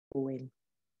Going.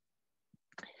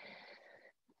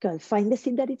 Good. Find a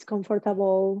seat that is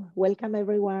comfortable. Welcome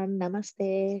everyone.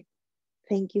 Namaste.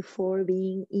 Thank you for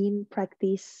being in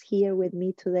practice here with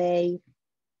me today.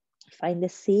 Find a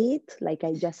seat, like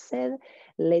I just said.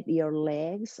 Let your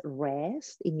legs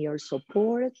rest in your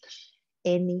support.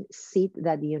 Any seat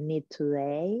that you need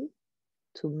today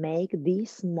to make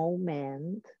this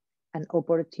moment an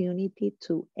opportunity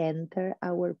to enter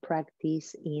our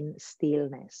practice in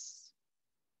stillness.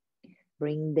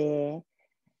 Bring the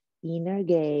inner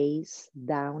gaze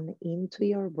down into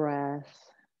your breath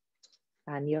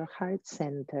and your heart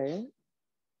center,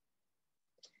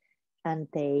 and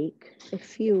take a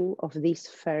few of these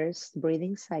first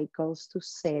breathing cycles to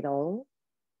settle,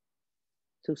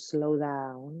 to slow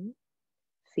down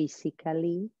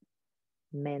physically,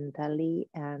 mentally,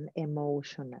 and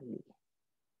emotionally.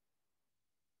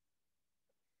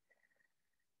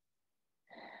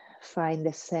 Find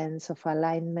a sense of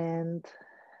alignment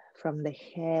from the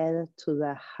head to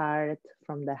the heart,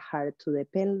 from the heart to the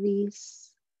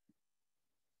pelvis.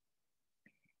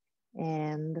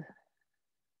 And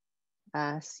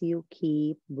as you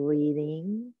keep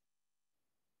breathing,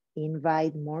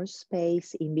 invite more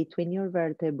space in between your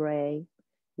vertebrae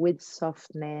with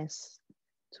softness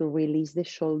to release the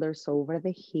shoulders over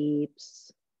the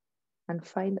hips, and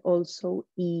find also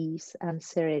ease and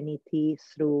serenity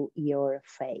through your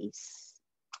face.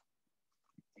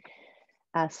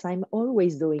 As I'm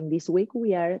always doing this week,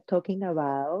 we are talking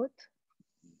about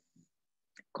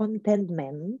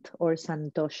contentment or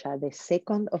santosha, the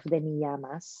second of the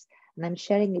niyamas. And I'm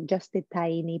sharing just a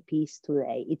tiny piece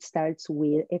today. It starts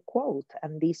with a quote,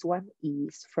 and this one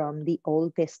is from the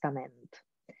Old Testament.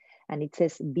 And it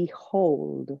says,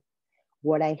 "Behold,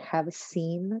 what I have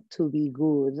seen to be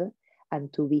good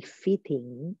and to be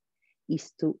fitting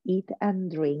is to eat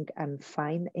and drink and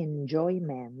find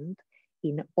enjoyment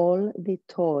in all the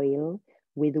toil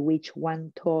with which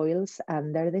one toils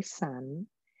under the sun,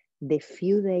 the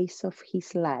few days of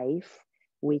his life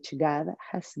which God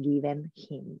has given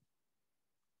him."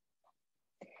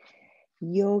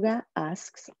 Yoga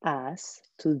asks us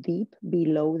to dip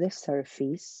below the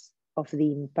surface of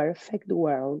the imperfect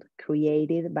world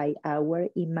created by our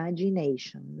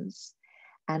imaginations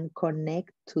and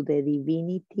connect to the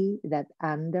divinity that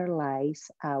underlies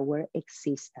our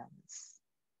existence.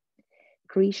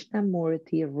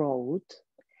 Krishnamurti wrote,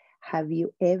 "Have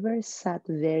you ever sat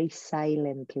very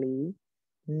silently,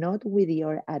 not with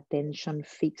your attention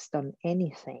fixed on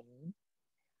anything,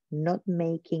 not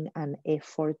making an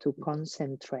effort to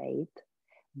concentrate,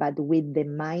 but with the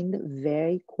mind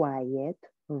very quiet,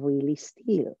 really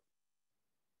still?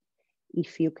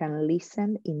 If you can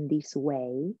listen in this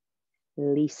way,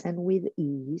 listen with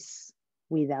ease,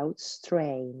 without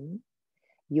strain,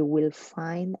 you will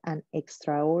find an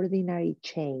extraordinary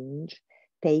change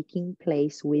taking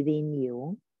place within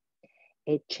you,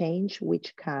 a change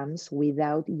which comes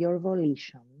without your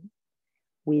volition,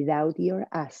 without your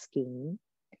asking,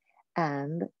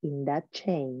 and in that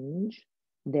change,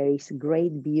 there is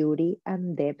great beauty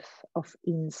and depth of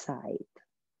insight."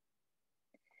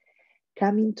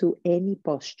 Come into any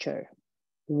posture.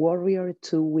 Warrior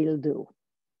Two will do.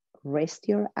 Rest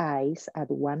your eyes at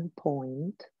one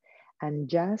point and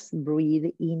just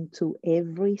breathe into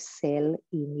every cell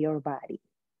in your body.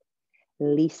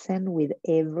 Listen with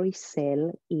every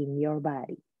cell in your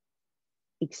body.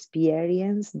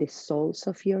 Experience the soles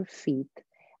of your feet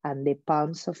and the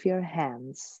palms of your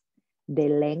hands, the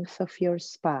length of your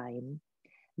spine,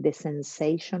 the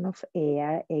sensation of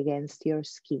air against your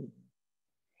skin.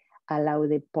 Allow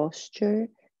the posture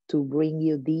to bring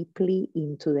you deeply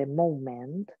into the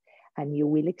moment, and you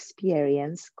will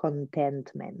experience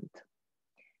contentment,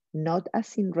 not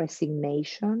as in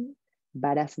resignation,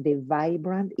 but as the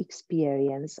vibrant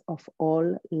experience of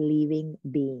all living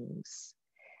beings,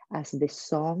 as the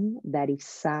song that is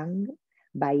sung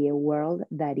by a world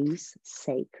that is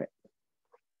sacred.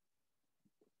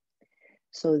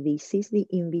 So this is the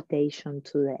invitation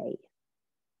today,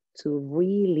 to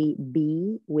really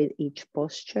be with each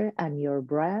posture and your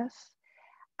breath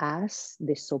as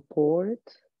the support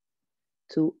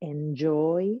to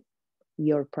enjoy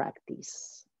your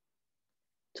practice,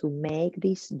 to make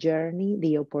this journey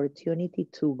the opportunity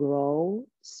to grow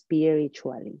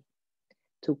spiritually,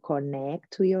 to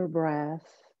connect to your breath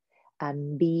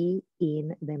and be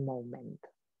in the moment.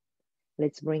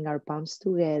 Let's bring our palms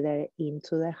together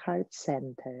into the heart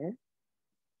center.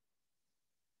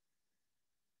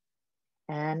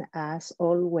 And as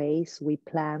always, we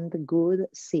plant good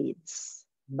seeds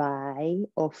by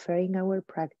offering our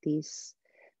practice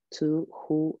to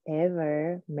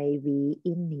whoever may be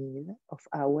in need of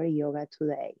our yoga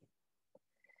today.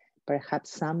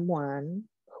 Perhaps someone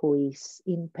who is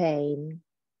in pain,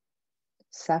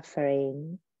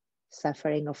 suffering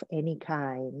of any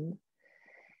kind,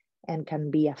 and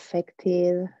can be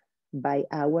affected by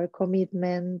our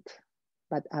commitment,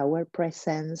 by our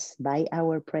presence,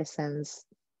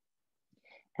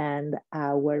 and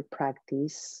our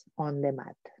practice on the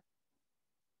mat.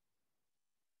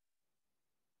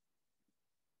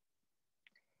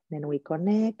 Then we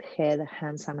connect, head,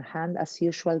 hands, and hand as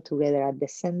usual together at the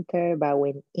center,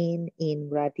 bowing in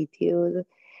gratitude,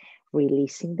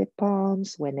 releasing the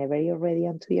palms whenever you're ready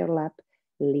onto your lap,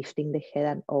 lifting the head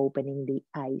and opening the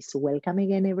eyes. Welcome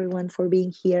again, everyone, for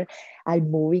being here. I'm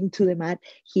moving to the mat.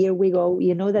 Here we go.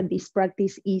 You know that this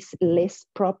practice is less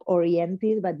prop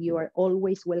oriented, but you are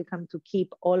always welcome to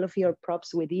keep all of your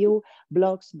props with you,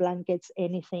 blocks, blankets,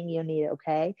 anything you need,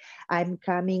 okay? I'm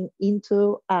coming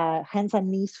into hands and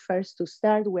knees first to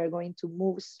start. We're going to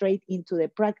move straight into the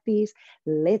practice.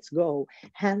 Let's go.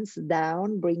 Hands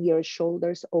down, bring your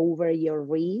shoulders over your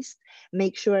wrist.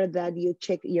 Make sure that you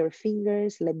check your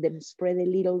fingers, let them spread a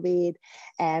little bit,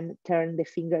 and turn the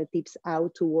fingertips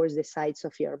out towards the sides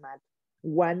of your mat.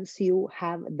 Once you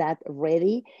have that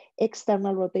ready,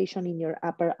 external rotation in your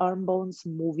upper arm bones,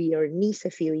 move your knees a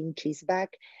few inches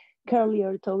back, curl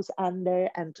your toes under,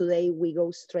 and today we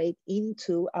go straight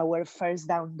into our first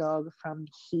down dog from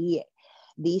here.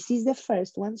 This is the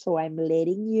first one, so I'm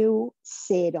letting you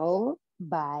settle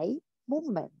by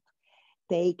movement.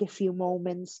 Take a few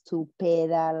moments to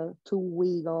pedal, to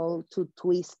wiggle, to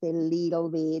twist a little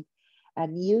bit,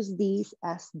 and use this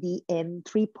as the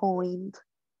entry point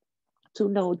to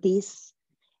notice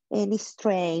any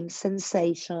strange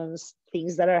sensations,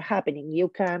 things that are happening. You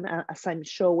can, as I'm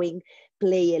showing,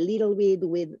 play a little bit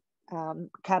with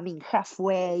coming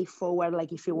halfway forward,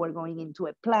 like if you were going into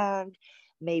a plank,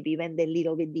 maybe bend a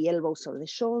little bit the elbows or the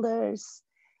shoulders.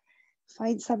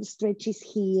 Find some stretches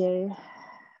here.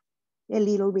 A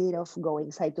little bit of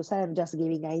going side to side. I'm just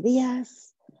giving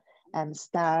ideas, and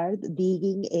start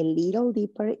digging a little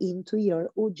deeper into your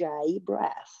Ujjayi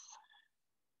breath.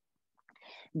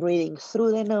 Breathing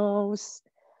through the nose,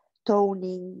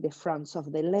 toning the fronts of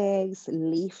the legs,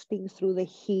 lifting through the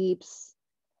hips,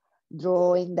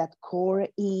 drawing that core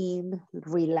in,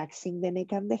 relaxing the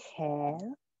neck and the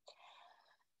head.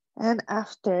 And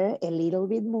after a little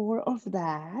bit more of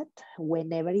that,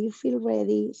 whenever you feel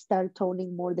ready, start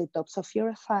toning more the tops of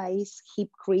your thighs, hip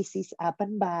creases up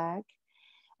and back,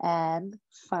 and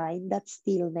find that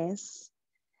stillness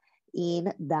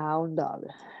in down dog.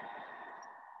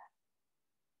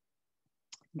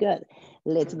 Good.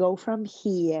 Let's go from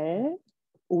here.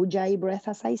 Ujjayi breath,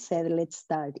 as I said, let's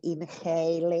start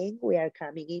inhaling. We are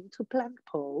coming into plank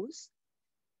pose.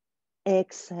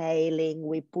 Exhaling,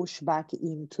 we push back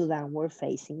into downward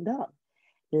facing dog.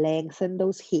 Lengthen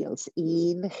those heels.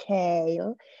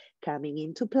 Inhale, coming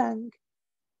into plank.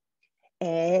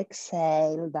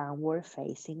 Exhale, downward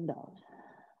facing dog.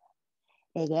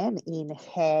 Again,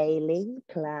 inhaling,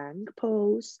 plank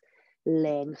pose,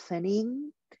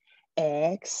 lengthening,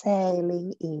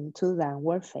 exhaling into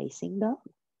downward facing dog.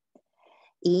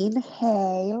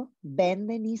 Inhale, bend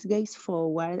the knees, gaze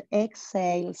forward.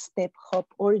 Exhale, step, hop,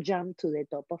 or jump to the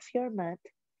top of your mat.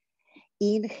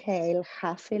 Inhale,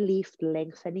 half a lift,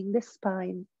 lengthening the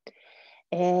spine.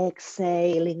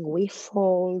 Exhaling, we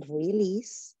fold,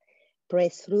 release.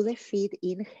 Press through the feet.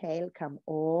 Inhale, come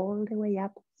all the way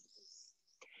up.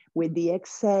 With the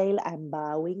exhale, I'm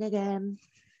bowing again.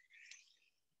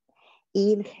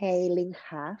 Inhaling,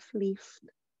 half lift.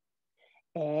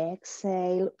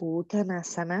 Exhale,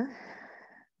 Uttanasana.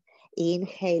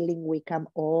 Inhaling, we come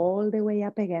all the way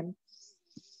up again.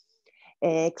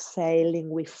 Exhaling,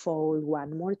 we fold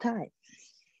one more time.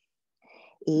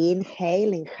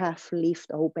 Inhaling, half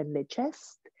lift, open the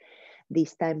chest.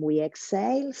 This time we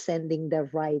exhale, sending the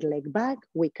right leg back.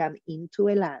 We come into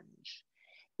a lunge.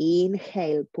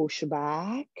 Inhale, push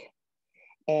back.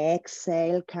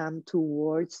 Exhale, come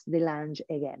towards the lunge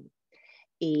again.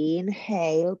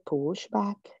 Inhale, push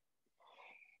back.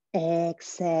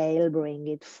 Exhale, bring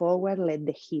it forward. Let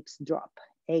the hips drop.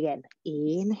 Again,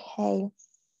 inhale.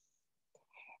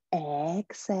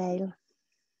 Exhale.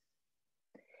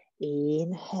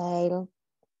 Inhale.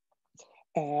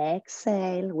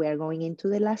 Exhale. We are going into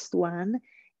the last one.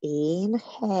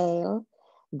 Inhale.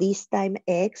 This time,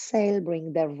 exhale.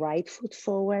 Bring the right foot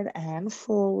forward and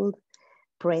fold.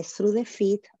 Press through the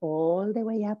feet all the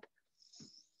way up.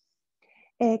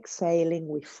 Exhaling,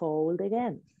 we fold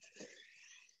again.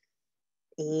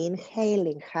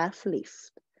 Inhaling, half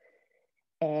lift.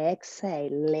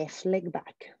 Exhale, left leg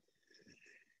back.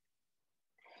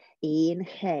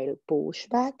 Inhale, push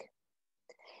back.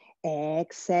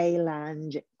 Exhale,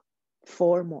 lunge.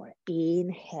 4 more.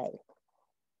 Inhale.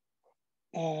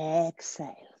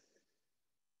 Exhale.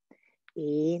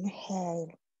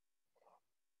 Inhale.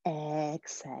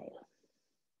 Exhale.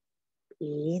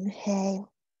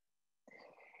 Inhale.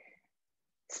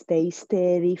 Stay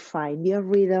steady. Find your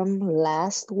rhythm.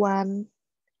 Last one.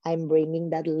 I'm bringing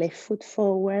that left foot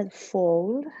forward.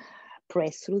 Fold.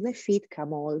 Press through the feet.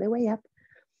 Come all the way up.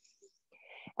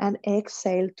 And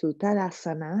exhale to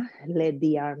Tadasana. Let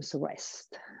the arms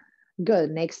rest.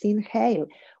 Good. Next inhale.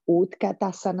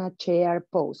 Utkatasana, chair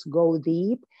pose. Go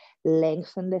deep.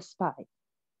 Lengthen the spine.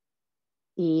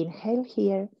 Inhale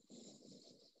here.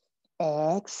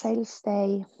 Exhale,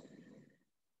 stay.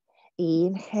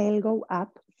 Inhale, go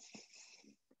up.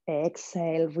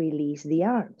 Exhale, release the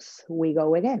arms. We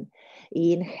go again.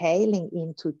 Inhaling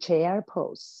into chair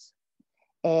pose.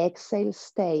 Exhale,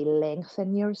 stay.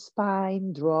 Lengthen your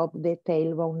spine. Drop the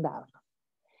tailbone down.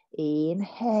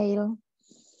 Inhale.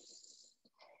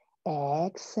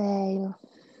 Exhale.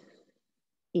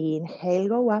 Inhale,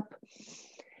 go up.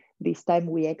 This time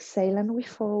we exhale and we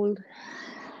fold.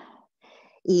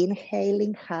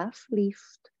 Inhaling, half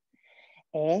lift.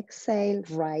 Exhale,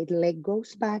 right leg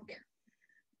goes back.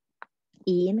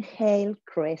 Inhale,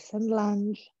 crescent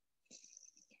lunge.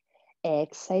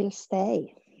 Exhale,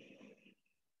 stay.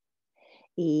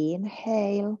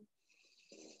 Inhale.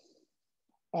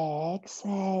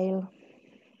 Exhale.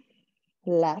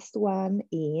 Last one,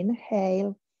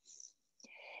 inhale.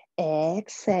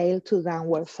 Exhale to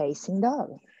downward facing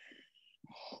dog.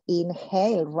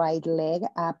 Inhale, right leg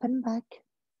up and back.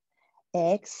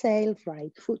 Exhale,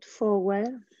 right foot forward.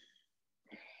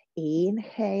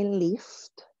 Inhale,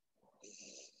 lift.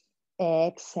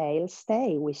 Exhale,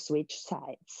 stay. We switch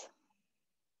sides.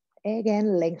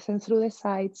 Again, lengthen through the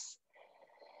sides.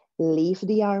 Lift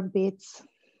the armpits.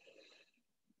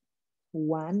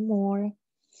 One more.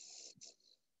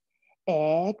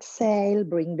 Exhale,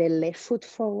 bring the left foot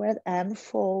forward and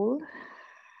fold.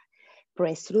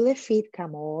 Press through the feet,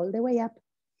 come all the way up.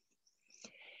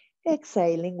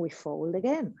 Exhaling, we fold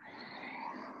again.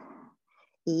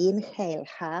 Inhale,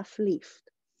 half lift.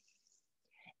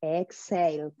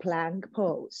 Exhale, plank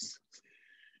pose.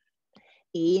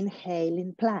 Inhale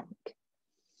in plank.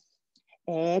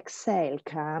 Exhale,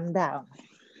 calm down.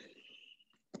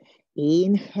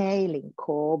 Inhaling,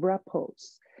 cobra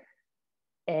pose.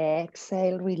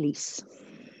 Exhale, release.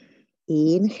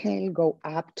 Inhale, go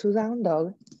up to down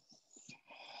dog.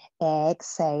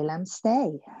 Exhale and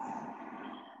stay.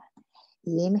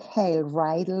 Inhale,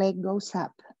 right leg goes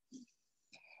up.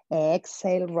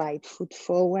 Exhale, right foot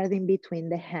forward in between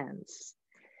the hands.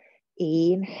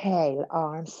 Inhale,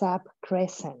 arms up,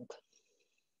 crescent.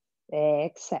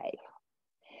 Exhale.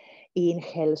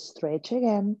 Inhale, stretch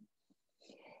again.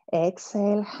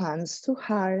 Exhale, hands to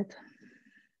heart.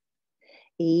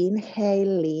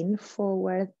 Inhale, lean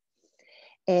forward.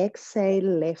 Exhale,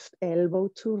 left elbow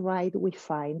to right. We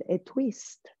find a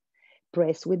twist.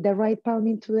 Press with the right palm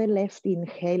into the left.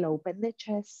 Inhale, open the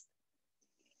chest.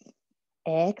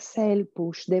 Exhale,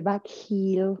 push the back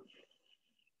heel.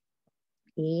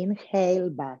 Inhale,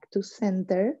 back to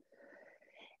center.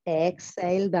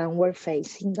 Exhale, downward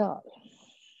facing dog.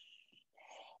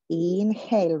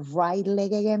 Inhale, right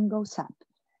leg again goes up.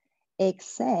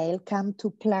 Exhale, come to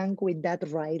plank with that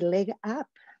right leg up.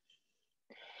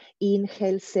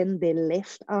 Inhale, send the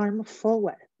left arm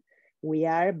forward. We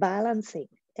are balancing.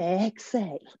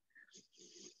 Exhale.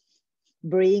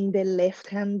 Bring the left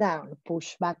hand down.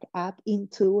 Push back up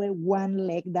into a one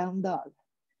leg down dog.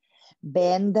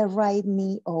 Bend the right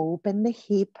knee, open the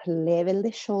hip, level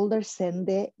the shoulders, send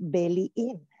the belly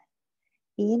in.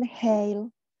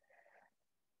 Inhale.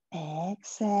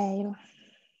 Exhale.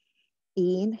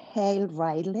 Inhale,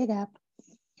 right leg up.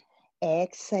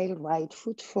 Exhale, right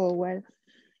foot forward.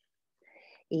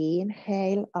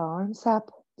 Inhale, arms up.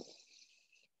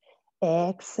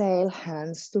 Exhale,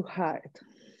 hands to heart.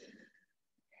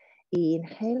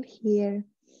 Inhale here.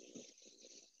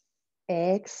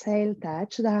 Exhale,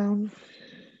 touch down.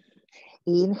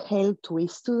 Inhale,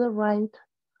 twist to the right.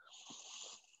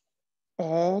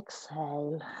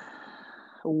 Exhale.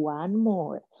 One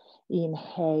more.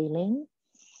 Inhaling.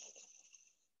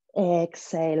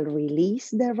 Exhale, release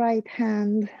the right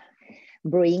hand.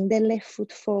 Bring the left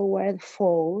foot forward,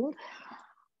 fold.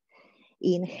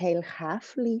 Inhale,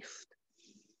 half lift.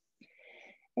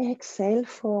 Exhale,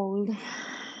 fold.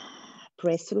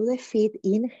 Press through the feet.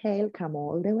 Inhale, come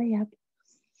all the way up.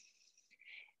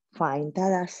 Find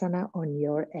Tadasana on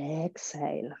your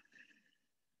exhale.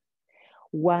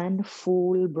 One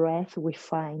full breath we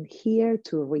find here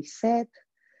to reset.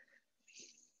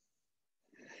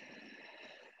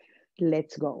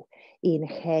 Let's go.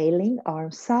 Inhaling,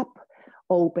 arms up,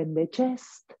 Open the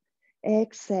chest,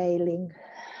 exhaling.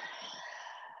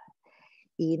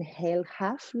 Inhale,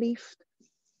 half lift.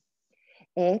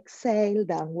 Exhale,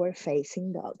 downward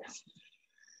facing dog.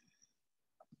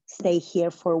 Stay here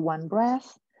for one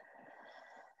breath.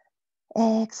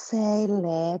 Exhale,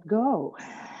 let go.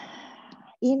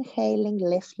 Inhaling,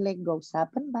 left leg goes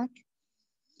up and back.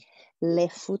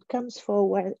 Left foot comes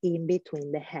forward in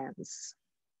between the hands.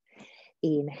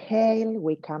 Inhale,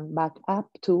 we come back up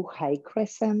to high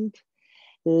crescent.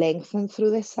 Lengthen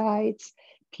through the sides.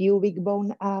 Pubic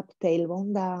bone up,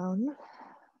 tailbone down.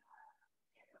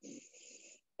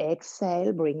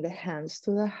 Exhale, bring the hands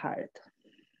to the heart.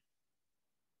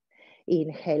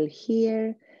 Inhale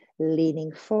here,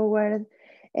 leaning forward.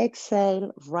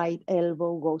 Exhale, right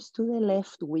elbow goes to the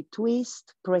left. We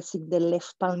twist, pressing the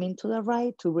left palm into the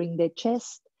right to bring the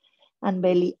chest and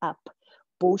belly up.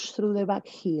 Push through the back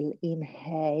heel.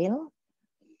 Inhale.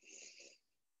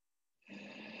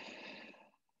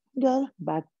 Good.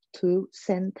 Back to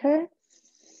center.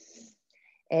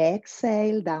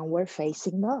 Exhale, downward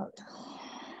facing dog.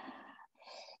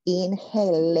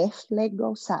 Inhale, left leg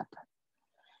goes up.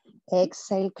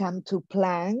 Exhale, come to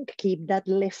plank. Keep that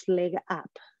left leg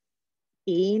up.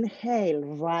 Inhale,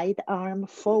 right arm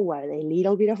forward. A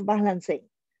little bit of balancing.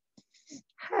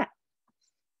 Ha.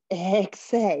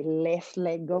 Exhale, left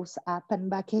leg goes up and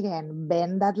back again.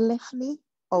 Bend that left knee,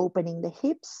 opening the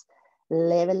hips,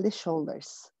 level the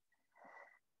shoulders.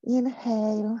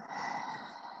 Inhale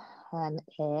and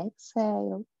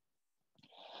exhale.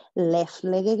 Left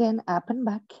leg again, up and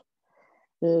back.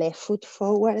 Left foot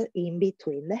forward in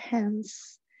between the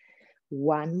hands.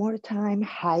 One more time,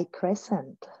 high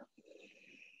crescent.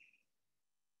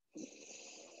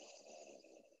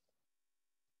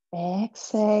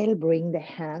 Exhale, bring the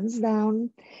hands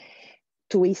down.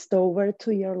 Twist over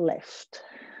to your left.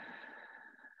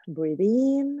 Breathe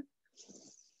in.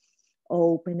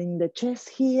 Opening the chest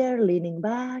here, leaning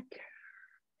back.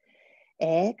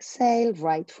 Exhale,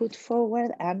 right foot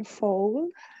forward and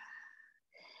fold.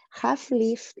 Half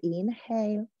lift,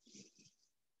 inhale.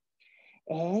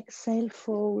 Exhale,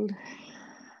 fold.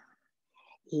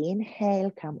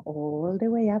 Inhale, come all the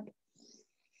way up.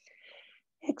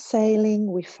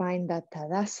 Exhaling, we find that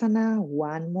Tadasana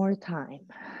one more time.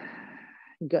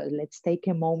 Good, let's take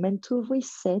a moment to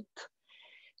reset.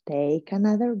 Take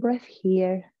another breath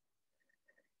here.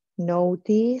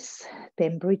 Notice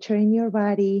temperature in your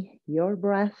body, your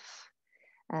breath,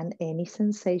 and any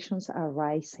sensations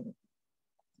arising.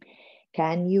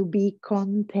 Can you be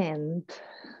content?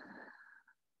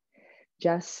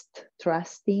 Just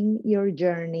trusting your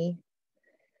journey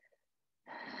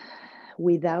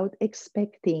without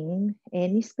expecting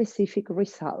any specific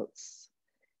results.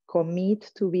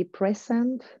 Commit to be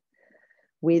present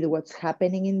with what's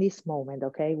happening in this moment,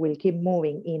 okay? We'll keep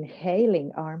moving.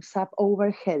 Inhaling, arms up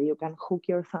overhead. You can hook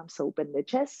your thumbs, open the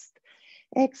chest.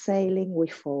 Exhaling, we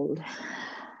fold.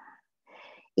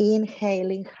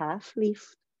 Inhaling, half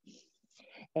lift.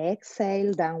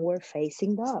 Exhale, downward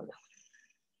facing dog.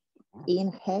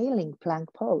 Inhaling,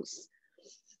 plank pose.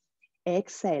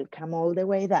 Exhale, come all the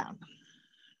way down.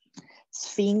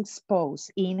 Sphinx pose.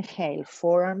 Inhale,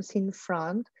 forearms in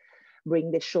front.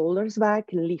 Bring the shoulders back,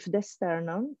 lift the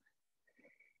sternum.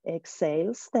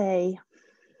 Exhale, stay.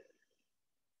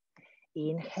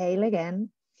 Inhale again.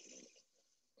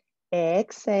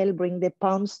 Exhale, bring the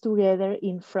palms together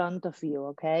in front of you,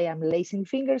 okay? I'm lacing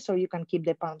fingers so you can keep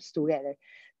the palms together.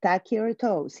 Tuck your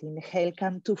toes. Inhale,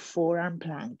 come to forearm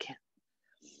plank.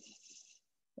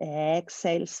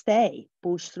 Exhale, stay.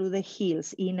 Push through the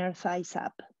heels, inner thighs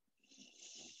up.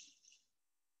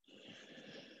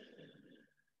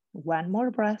 One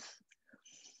more breath.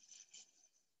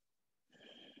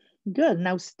 Good,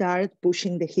 now start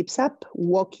pushing the hips up.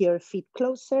 Walk your feet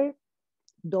closer.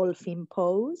 Dolphin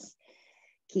pose.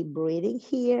 Keep breathing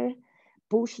here.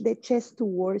 Push the chest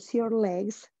towards your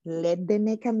legs. Let the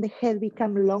neck and the head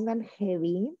become long and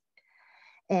heavy.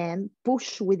 And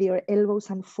push with your elbows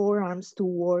and forearms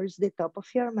towards the top of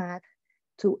your mat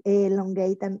to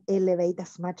elongate and elevate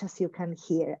as much as you can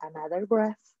here. Another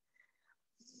breath.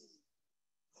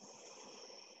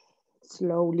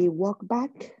 Slowly walk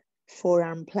back,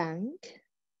 forearm plank.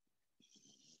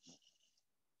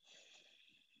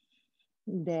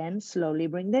 Then slowly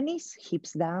bring the knees,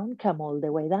 hips down, come all the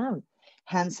way down.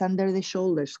 Hands under the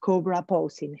shoulders, cobra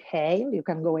pose. Inhale, you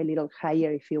can go a little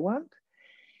higher if you want.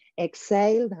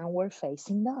 Exhale, downward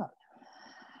facing dog.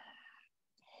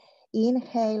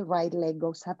 Inhale, right leg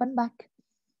goes up and back.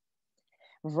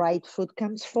 Right foot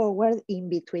comes forward in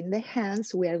between the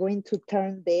hands. We are going to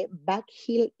turn the back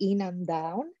heel in and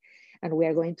down, and we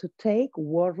are going to take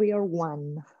warrior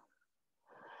one.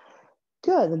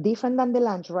 Good, different than the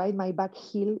lunge, right? My back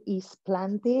heel is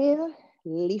planted.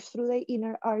 Lift through the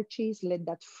inner arches, let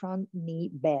that front knee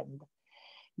bend.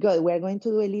 Good, we're going to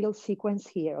do a little sequence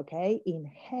here, okay?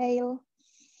 Inhale,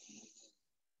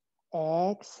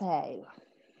 exhale.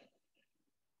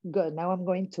 Good, now I'm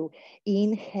going to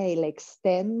inhale,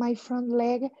 extend my front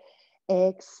leg.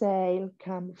 Exhale,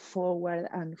 come forward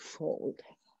and fold.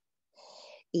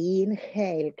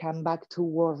 Inhale, come back to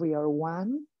warrior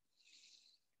one.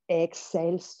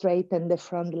 Exhale, straighten the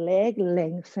front leg,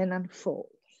 lengthen and fold.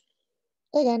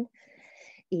 Again,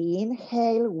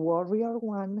 inhale, warrior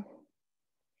one.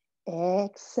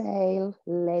 Exhale,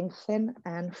 lengthen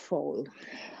and fold.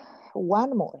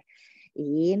 One more.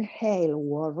 Inhale,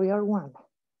 warrior one.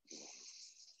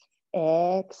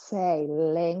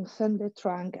 Exhale, lengthen the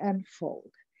trunk and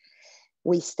fold.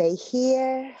 We stay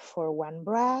here for one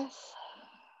breath.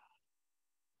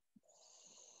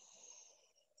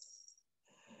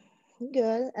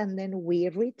 Good, and then we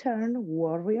return,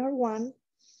 warrior one.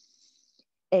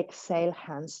 Exhale,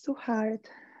 hands to heart.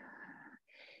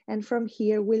 And from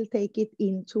here, we'll take it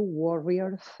into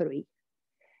warrior three.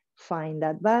 Find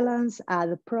that balance, add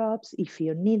props if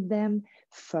you need them,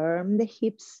 firm the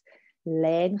hips,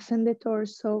 lengthen the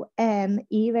torso, and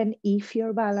even if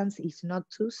your balance is not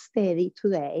too steady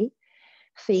today,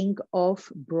 think of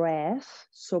breath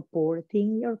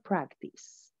supporting your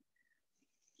practice.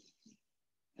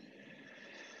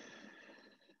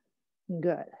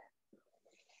 Good.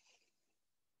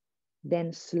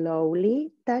 Then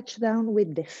slowly touch down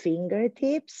with the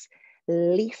fingertips,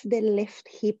 lift the left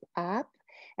hip up,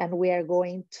 and we are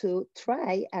going to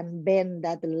try and bend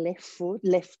that left foot,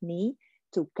 left knee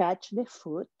to catch the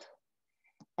foot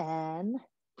and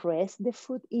press the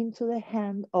foot into the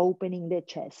hand, opening the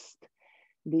chest.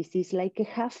 This is like a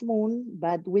half moon,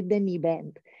 but with the knee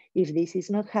bent. If this is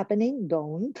not happening,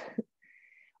 don't.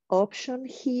 Option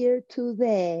here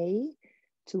today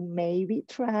to maybe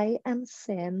try and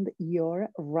send your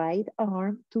right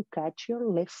arm to catch your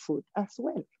left foot as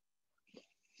well.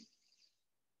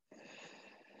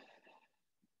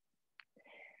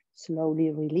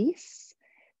 Slowly release,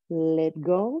 let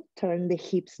go, turn the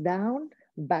hips down,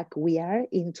 back we are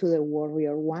into the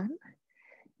warrior one.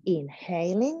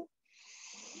 Inhaling,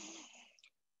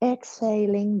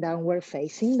 exhaling, downward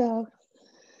facing dog.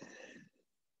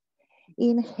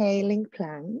 Inhaling,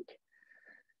 plank.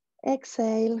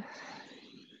 Exhale.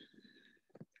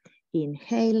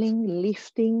 Inhaling,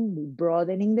 lifting,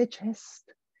 broadening the chest.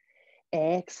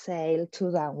 Exhale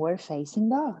to downward facing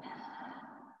dog.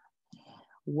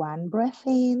 One breath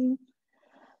in.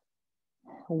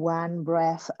 One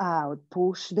breath out.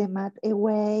 Push the mat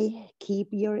away. Keep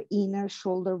your inner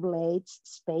shoulder blades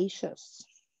spacious.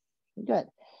 Good.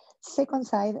 Second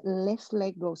side, left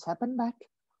leg goes up and back.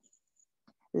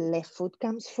 Left foot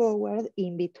comes forward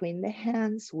in between the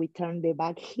hands. We turn the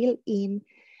back heel in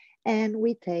and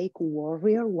we take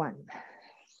warrior one.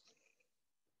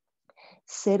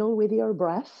 Settle with your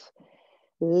breath.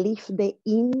 Lift the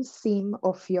inseam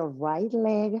of your right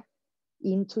leg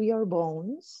into your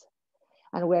bones.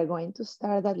 And we're going to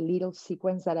start that little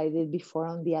sequence that I did before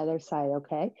on the other side,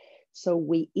 okay? So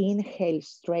we inhale,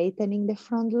 straightening the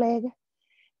front leg.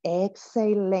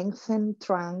 Exhale, lengthen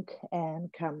trunk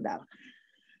and come down.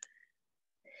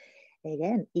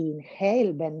 Again,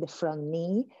 inhale, bend the front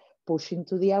knee, push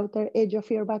into the outer edge of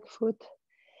your back foot.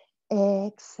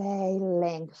 Exhale,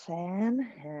 lengthen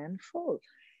and fold.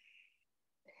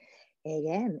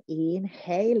 Again,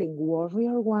 inhaling,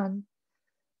 warrior one.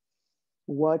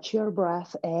 Watch your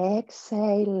breath.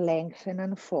 Exhale, lengthen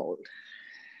and fold.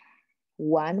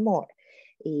 One more.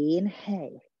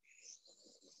 Inhale.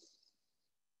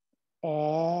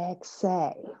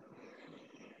 Exhale.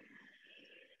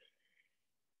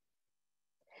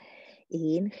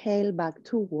 Inhale back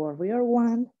to warrior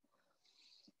one.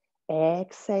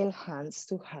 Exhale, hands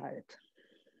to heart.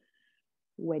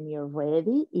 When you're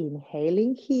ready,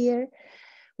 inhaling here,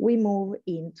 we move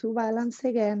into balance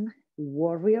again.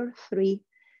 Warrior three.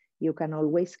 You can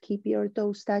always keep your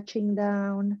toes touching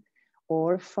down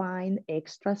or find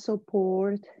extra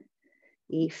support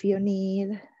if you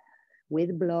need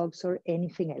with blocks or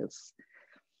anything else.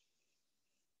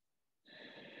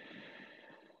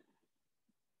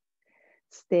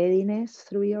 Steadiness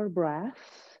through your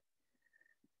breath.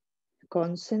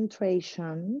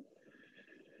 Concentration.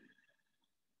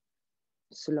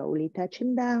 Slowly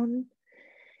touching down.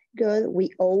 Good,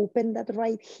 we open that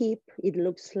right hip. It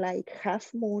looks like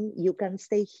half moon. You can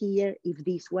stay here if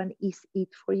this one is it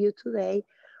for you today,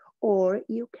 or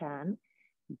you can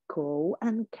go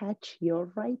and catch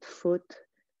your right foot,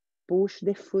 push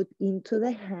the foot into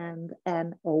the hand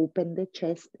and open the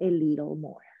chest a little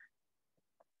more.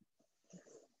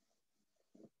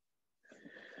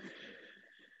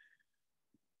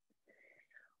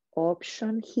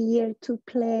 option here to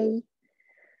play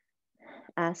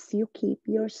as you keep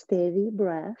your steady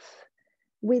breath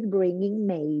with bringing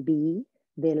maybe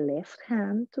the left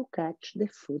hand to catch the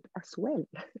foot as well.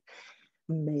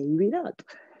 Maybe not.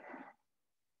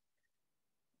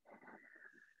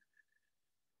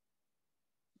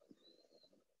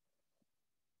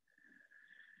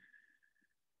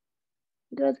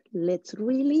 Good. Let's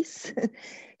release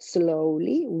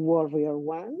slowly. Warrior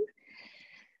one.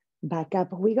 Back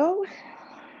up we go.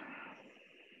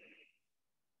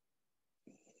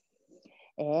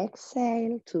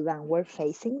 Exhale to downward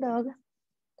facing dog.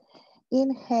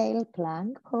 Inhale,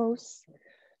 plank pose.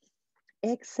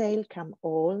 Exhale, come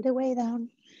all the way down.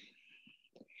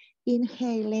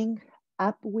 Inhaling,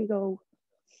 up we go.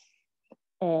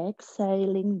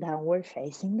 Exhaling, downward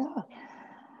facing dog.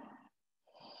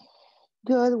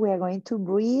 Good, we are going to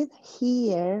breathe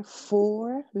here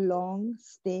 4 long,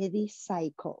 steady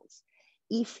cycles.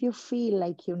 If you feel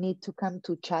like you need to come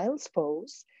to child's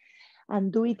pose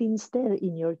and do it instead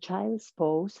in your child's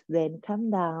pose, then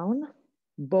come down.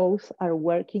 Both are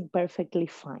working perfectly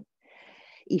fine.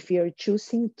 If you're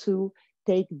choosing to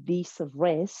take this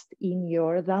rest in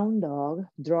your down dog,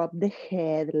 drop the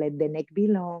head, let the neck be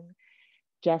long,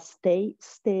 just stay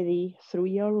steady through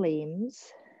your limbs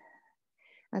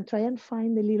and try and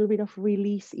find a little bit of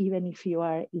release even if you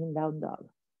are in down dog.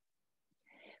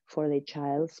 For the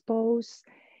child's pose,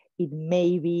 it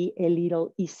may be a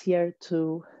little easier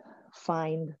to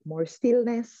find more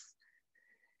stillness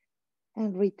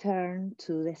and return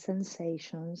to the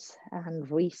sensations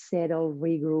and resettle,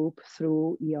 regroup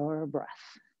through your breath.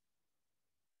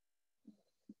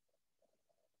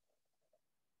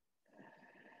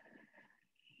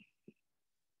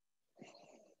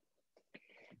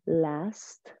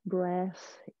 Last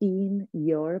breath in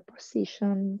your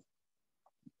position.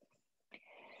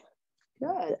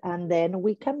 Good, and then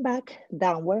we come back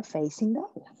downward facing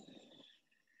dog.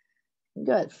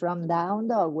 Good, from down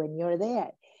dog when you're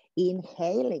there.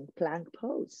 Inhaling, plank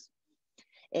pose.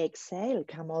 Exhale,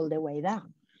 come all the way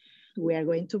down. We are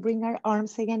going to bring our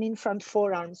arms again in front,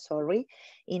 forearms, sorry,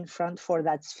 in front for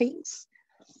that sphinx.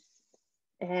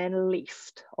 And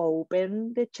lift,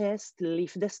 open the chest,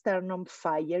 lift the sternum,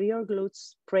 fire your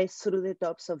glutes, press through the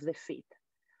tops of the feet.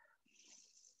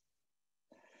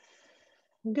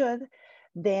 Good.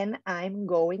 Then I'm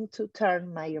going to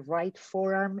turn my right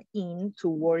forearm in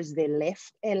towards the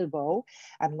left elbow.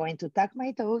 I'm going to tuck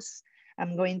my toes.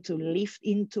 I'm going to lift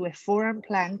into a forearm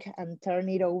plank and turn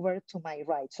it over to my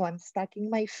right. So I'm stacking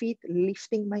my feet,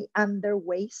 lifting my under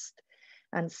waist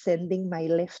and sending my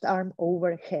left arm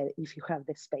overhead if you have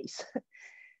the space.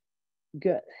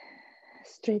 Good.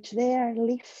 Stretch there,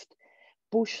 lift,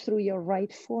 push through your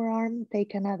right forearm,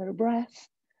 take another breath.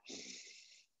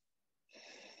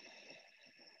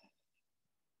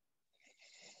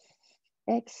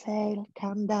 Exhale,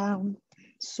 come down,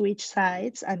 switch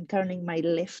sides. I'm turning my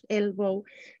left elbow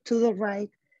to the right,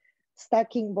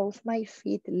 stacking both my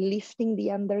feet, lifting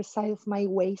the underside of my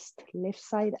waist, left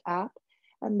side up,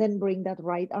 and then bring that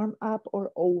right arm up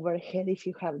or overhead if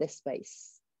you have the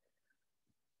space.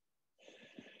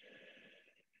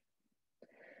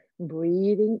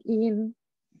 Breathing in,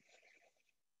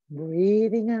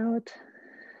 breathing out,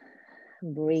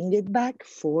 bring it back,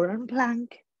 forearm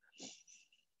plank.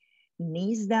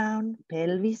 Knees down,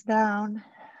 pelvis down,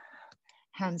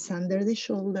 hands under the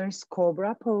shoulders,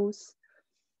 cobra pose.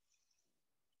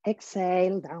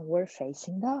 Exhale, downward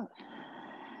facing dog.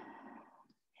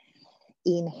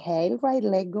 Inhale, right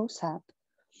leg goes up.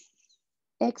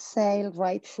 Exhale,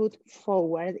 right foot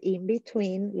forward, in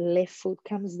between, left foot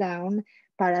comes down,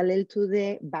 parallel to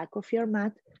the back of your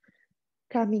mat.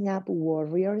 Coming up,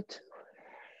 warrior two.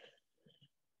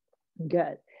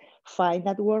 Good. Find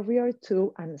that warrior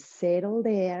two and settle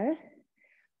there.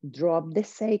 Drop the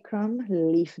sacrum,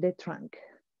 lift the trunk.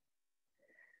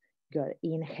 Good.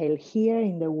 Inhale here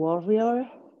in the warrior.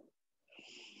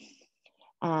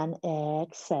 And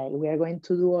exhale. We are going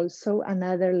to do also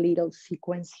another little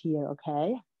sequence here,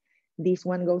 okay? This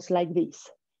one goes like this.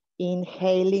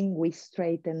 Inhaling, we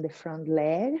straighten the front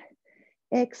leg.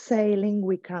 Exhaling,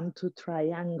 we come to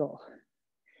triangle.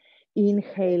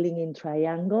 Inhaling in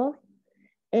triangle.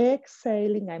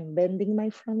 Exhaling, I'm bending my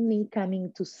front knee,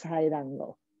 coming to side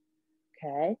angle.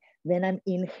 Okay, then I'm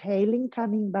inhaling,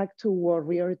 coming back to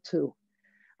warrior two.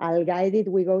 I'll guide it,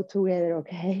 we go together,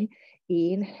 okay?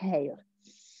 Inhale.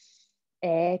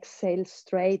 Exhale,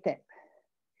 straighten.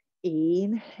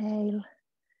 Inhale,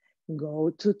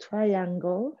 go to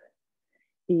triangle.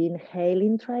 Inhale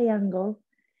in triangle.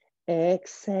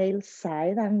 Exhale,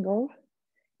 side angle.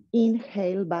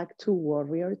 Inhale, back to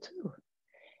warrior two.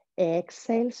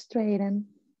 Exhale, straighten.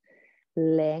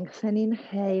 Lengthen,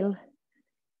 inhale,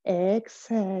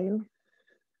 exhale.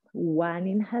 One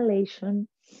inhalation,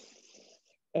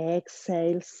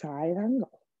 exhale, side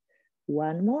angle.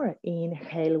 One more,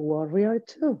 inhale, warrior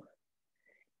two.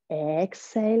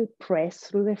 Exhale, press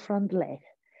through the front leg.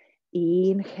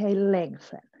 Inhale,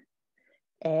 lengthen.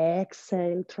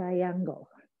 Exhale, triangle.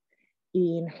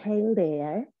 Inhale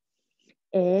there.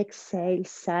 Exhale,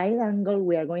 side angle.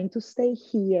 We are going to stay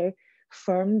here.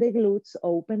 Firm the glutes,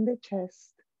 open the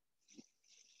chest.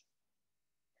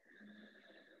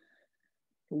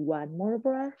 One more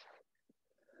breath.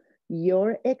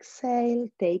 Your exhale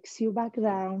takes you back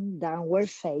down, downward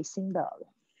facing dog.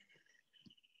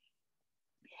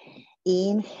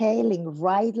 Inhaling,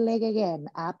 right leg again,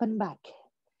 up and back.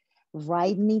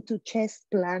 Right knee to chest,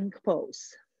 plank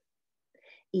pose.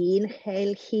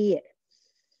 Inhale here.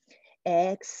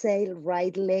 Exhale,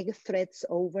 right leg threads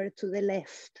over to the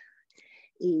left.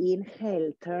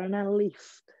 Inhale, turn and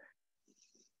lift.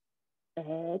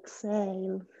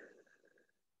 Exhale.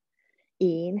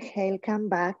 Inhale, come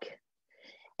back.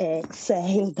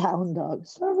 Exhale, down dog.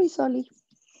 Sorry.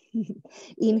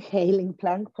 Inhaling,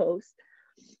 plank pose.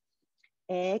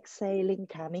 Exhaling,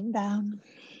 coming down.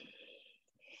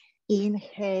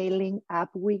 Inhaling, up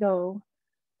we go.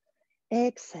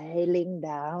 Exhaling,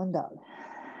 down dog.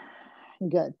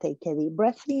 Good, take a deep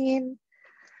breath in.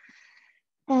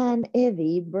 And a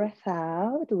deep breath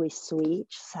out, we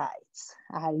switch sides.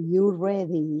 Are you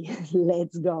ready?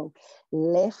 Let's go.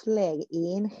 Left leg,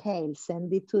 inhale,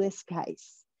 send it to the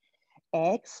skies.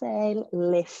 Exhale,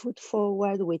 left foot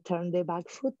forward, we turn the back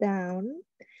foot down.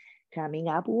 Coming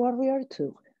up, warrior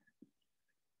two.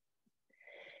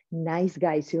 Nice,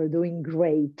 guys, you're doing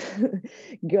great.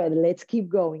 Good, let's keep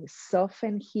going.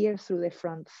 Soften here through the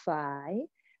front thigh.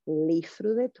 Lift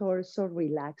through the torso,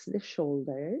 relax the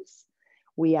shoulders.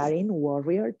 We are in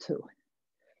warrior two.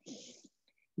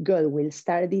 Good, we'll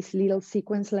start this little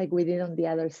sequence like we did on the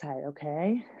other side,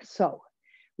 okay? So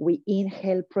we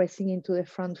inhale, pressing into the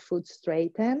front foot,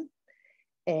 straighten.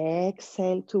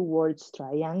 Exhale towards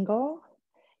triangle.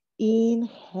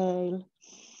 Inhale.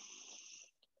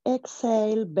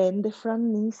 Exhale, bend the front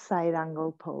knee, side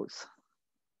angle pose.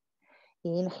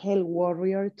 Inhale,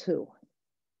 warrior two.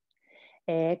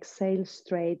 Exhale,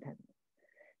 straighten.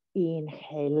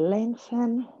 Inhale,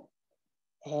 lengthen.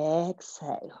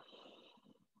 Exhale.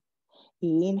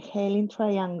 Inhale in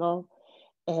triangle.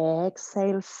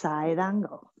 Exhale, side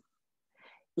angle.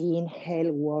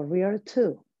 Inhale, warrior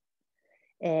two.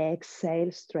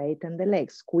 Exhale, straighten the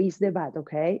legs. Squeeze the butt,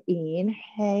 okay?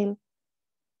 Inhale.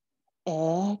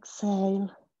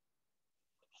 Exhale.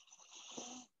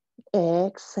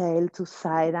 Exhale to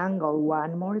side angle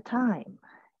one more time.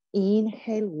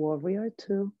 Inhale, warrior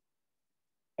two.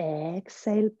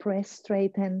 Exhale, press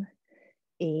straighten.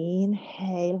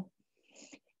 Inhale.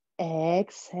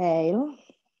 Exhale.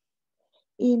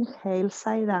 Inhale,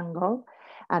 side angle.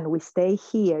 And we stay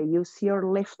here. Use your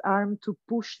left arm to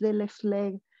push the left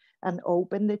leg and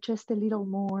open the chest a little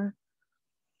more.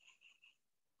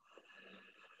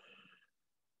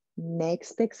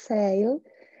 Next exhale,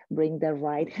 bring the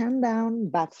right hand down,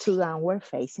 back to downward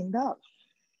facing dog.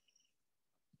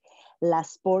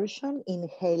 Last portion,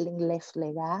 inhaling, left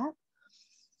leg up.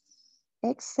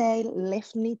 Exhale,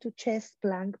 left knee to chest,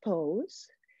 plank pose.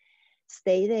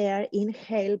 Stay there,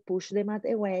 inhale, push the mat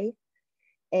away.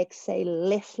 Exhale,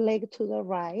 left leg to the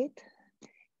right.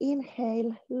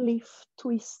 Inhale, lift,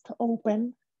 twist,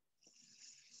 open.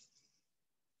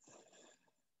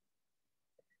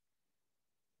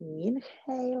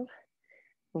 Inhale,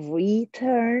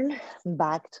 return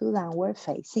back to downward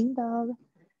facing dog.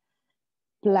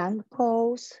 Plank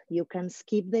pose, you can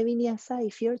skip the vinyasa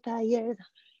if you're tired.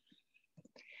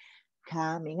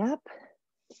 Coming up,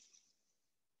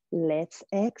 let's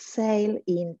exhale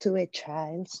into a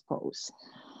child's pose.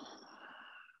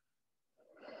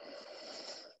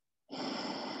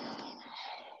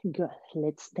 Good,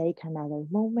 let's take another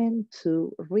moment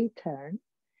to return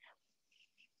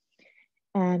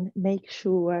and make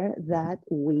sure that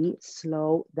we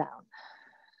slow down.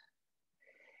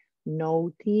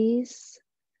 Notice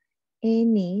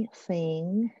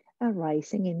anything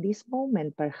arising in this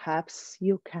moment. Perhaps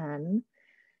you can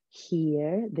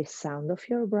hear the sound of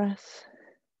your breath.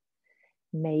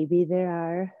 Maybe there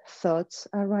are thoughts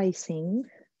arising.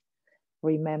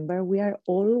 Remember, we are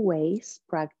always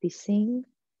practicing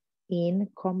in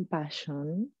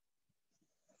compassion,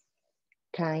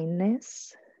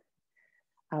 kindness,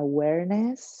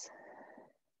 awareness,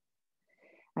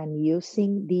 and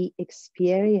using the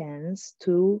experience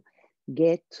to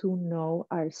get to know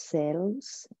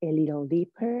ourselves a little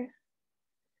deeper.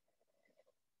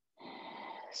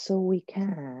 so we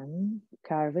can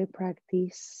carve a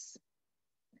practice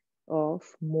of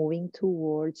moving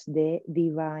towards the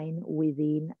divine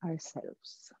within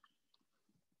ourselves.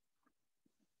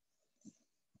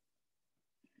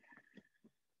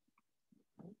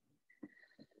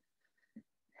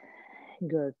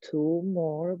 Good, 2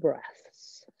 more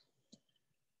breaths.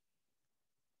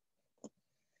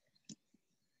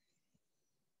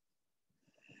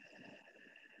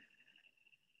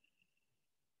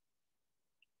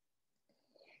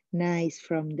 Nice.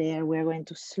 From there, we're going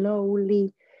to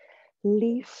slowly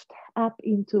lift up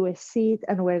into a seat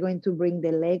and we're going to bring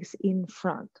the legs in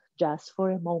front just for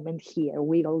a moment here.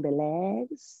 Wiggle the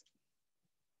legs.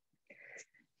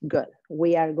 Good.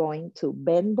 We are going to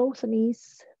bend both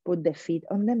knees, put the feet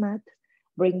on the mat,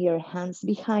 bring your hands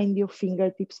behind you,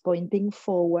 fingertips pointing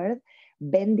forward,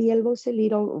 bend the elbows a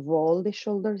little, roll the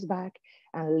shoulders back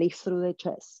and lift through the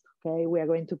chest. Okay, we are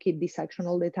going to keep this action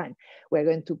all the time. We're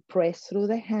going to press through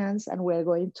the hands and we're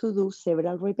going to do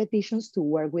several repetitions to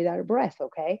work with our breath,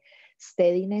 okay?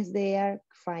 Steadiness there,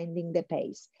 finding the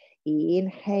pace.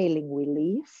 Inhaling, we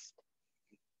lift.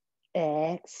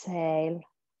 Exhale,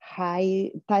 high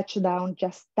touch down,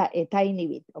 just a tiny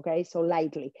bit, okay? So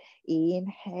lightly.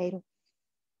 Inhale,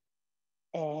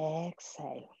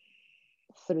 exhale.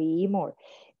 3 more.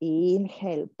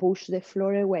 Inhale, push the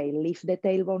floor away, lift the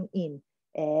tailbone in.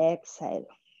 Exhale.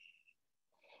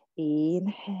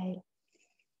 Inhale.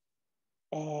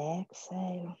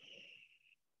 Exhale.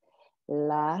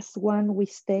 Last one, we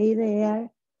stay there.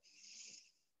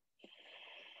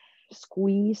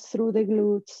 Squeeze through the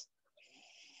glutes.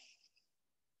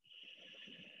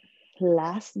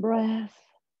 Last breath.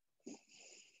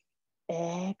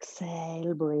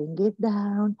 Exhale, bring it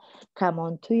down. Come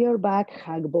onto your back,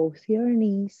 hug both your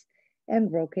knees,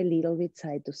 and rock a little bit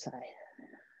side to side.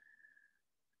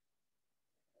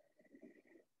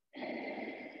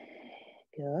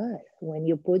 Good. When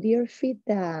you put your feet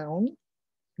down,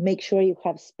 make sure you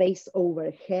have space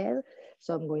overhead.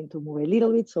 So I'm going to move a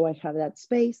little bit so I have that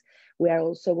space. We are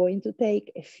also going to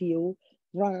take a few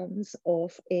rounds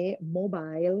of a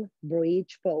mobile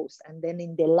bridge pose. And then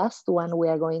in the last one, we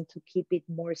are going to keep it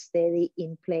more steady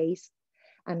in place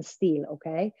and still,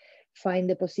 okay? Find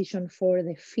the position for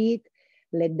the feet.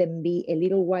 Let them be a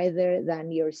little wider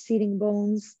than your sitting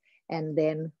bones. And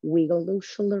then wiggle those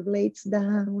shoulder blades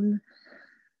down.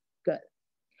 Good.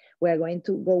 We're going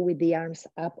to go with the arms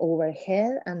up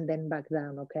overhead and then back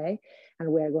down, okay?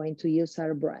 And we're going to use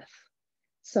our breath.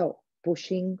 So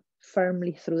pushing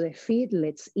firmly through the feet.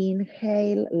 Let's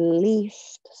inhale,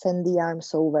 lift, send the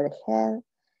arms overhead.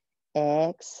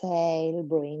 Exhale,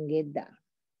 bring it down.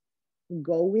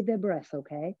 Go with the breath,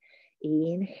 okay?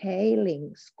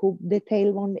 Inhaling, scoop the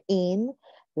tailbone in,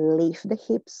 lift the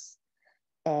hips.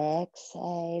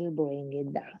 Exhale, bring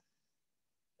it down.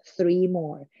 3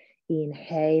 more.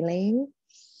 Inhaling,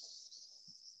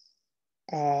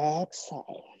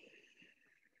 exhale.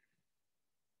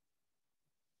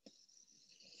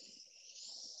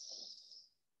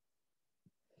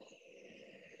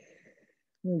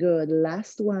 Good,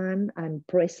 last one. I'm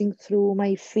pressing through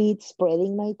my feet,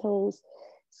 spreading my toes,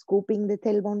 scooping the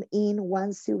tailbone in.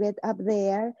 Once you get up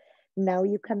there, now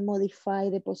you can modify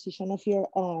the position of your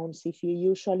arms. If you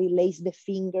usually lace the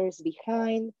fingers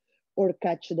behind or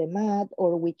catch the mat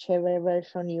or whichever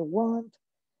version you want.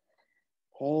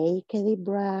 Take a deep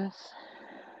breath.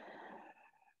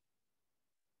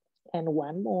 And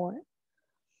one more.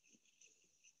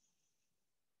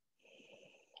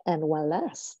 And one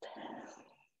last.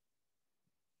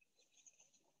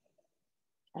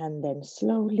 And then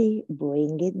slowly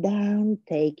bring it down.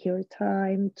 Take your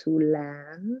time to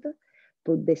land.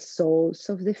 Put the soles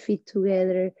of the feet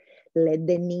together. Let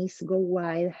the knees go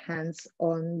wide, hands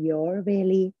on your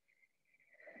belly.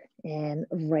 And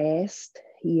rest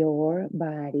your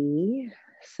body.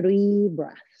 3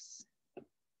 breaths.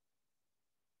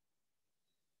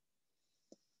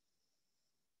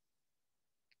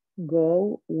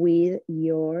 Go with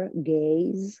your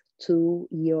gaze to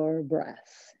your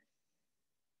breath.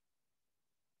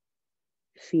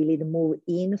 Feel it move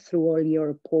in through all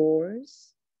your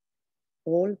pores,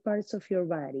 all parts of your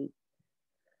body,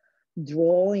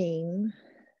 drawing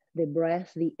the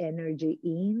breath, the energy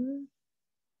in,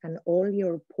 and all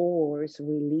your pores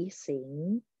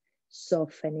releasing,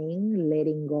 softening,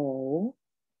 letting go.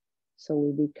 So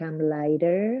we become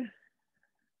lighter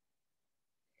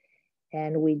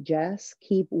and we just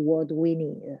keep what we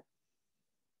need.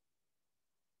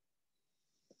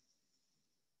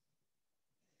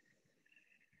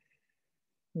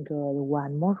 Good,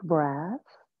 one more breath.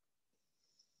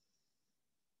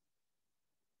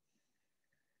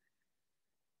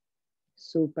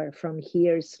 Super. From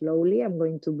here, slowly, I'm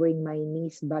going to bring my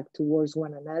knees back towards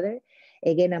one another.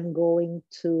 Again, I'm going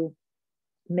to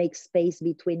make space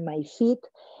between my feet.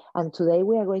 And today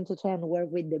we are going to try and work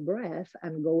with the breath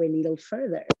and go a little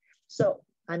further. So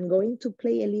I'm going to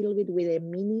play a little bit with a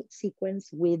mini sequence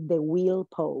with the wheel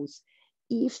pose.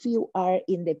 If you are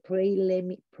in the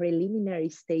preliminary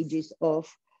stages of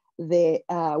the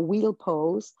wheel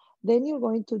pose, then you're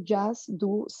going to just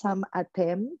do some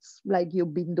attempts like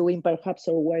you've been doing perhaps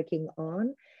or working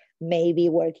on. Maybe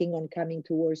working on coming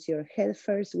towards your head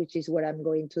first, which is what I'm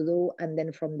going to do. And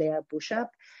then from there, push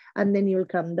up. And then you'll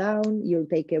come down, you'll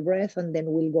take a breath, and then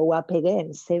we'll go up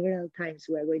again several times.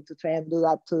 We're going to try and do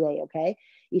that today, okay?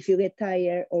 If you get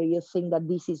tired or you think that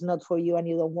this is not for you and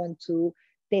you don't want to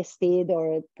test it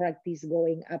or practice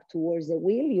going up towards the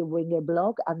wheel, you bring a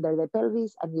block under the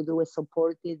pelvis and you do a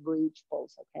supported bridge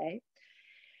pose, okay?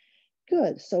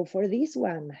 Good, so for this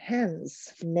one,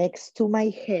 hands next to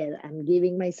my head. I'm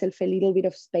giving myself a little bit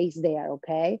of space there,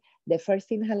 okay? The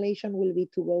first inhalation will be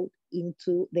to go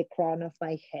into the crown of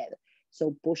my head.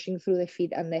 So pushing through the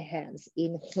feet and the hands.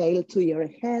 Inhale to your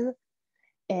head.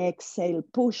 Exhale,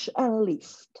 push and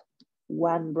lift.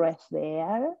 One breath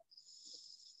there.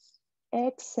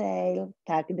 Exhale,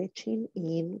 tuck the chin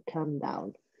in, come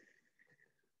down.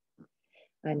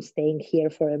 I'm staying here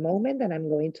for a moment and I'm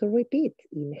going to repeat.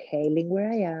 Inhaling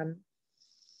where I am.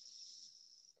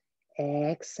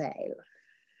 Exhale.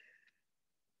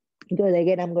 Good,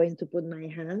 again, I'm going to put my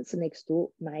hands next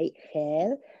to my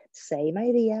head. Same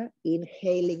idea,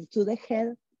 inhaling to the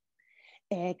head.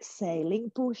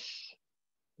 Exhaling, push.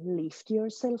 Lift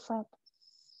yourself up.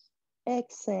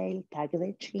 Exhale, tuck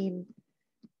the chin.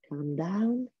 Come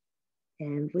down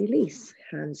and release.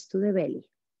 Hands to the belly.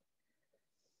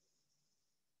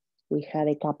 We had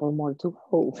a couple more to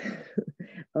go.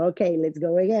 Okay, let's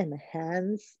go again.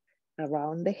 Hands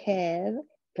around the head.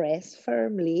 Press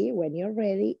firmly when you're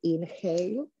ready.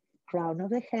 Inhale, crown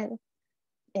of the head.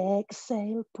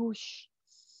 Exhale, push.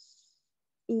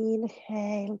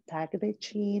 Inhale, tuck the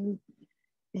chin.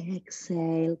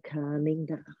 Exhale, coming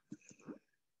down.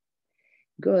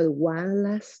 Good, one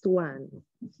last one.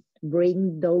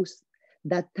 Bring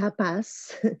that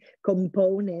tapas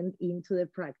component into the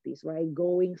practice, right?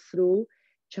 Going through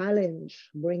challenge,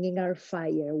 bringing our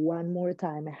fire one more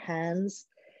time. Hands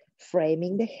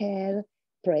framing the head,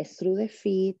 press through the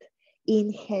feet,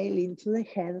 inhale into the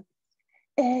head,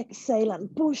 exhale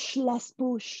and push, last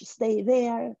push, stay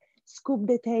there, scoop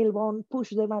the tailbone, push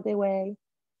the mat away.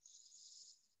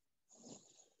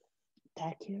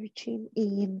 Tuck your chin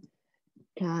in,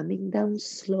 coming down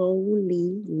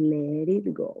slowly, let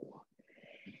it go.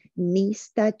 Knees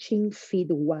touching, feet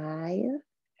wide,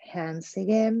 hands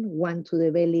again, one to the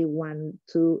belly, one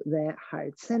to the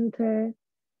heart center.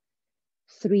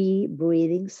 3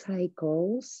 breathing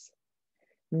cycles.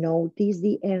 Notice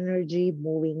the energy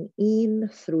moving in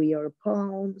through your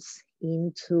palms,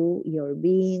 into your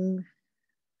being,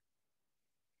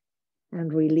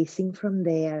 and releasing from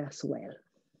there as well.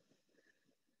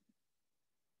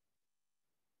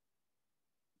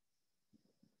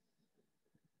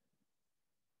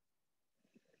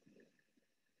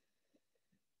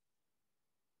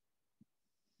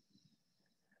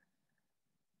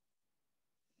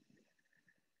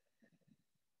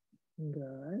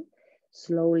 Good.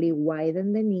 Slowly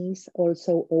widen the knees.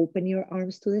 Also open your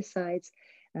arms to the sides.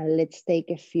 And let's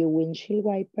take a few windshield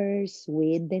wipers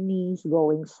with the knees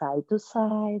going side to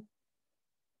side.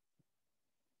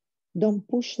 Don't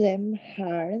push them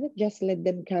hard. Just let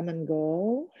them come and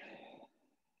go.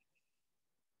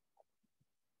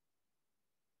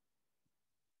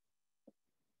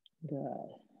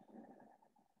 Good.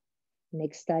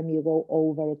 Next time you go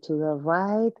over to the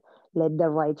right, let the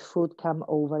right foot come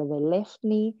over the left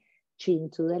knee, chin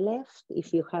to the left.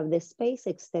 If you have the space,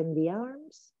 extend the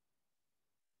arms.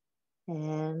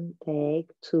 And take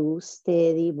 2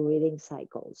 steady breathing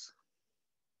cycles.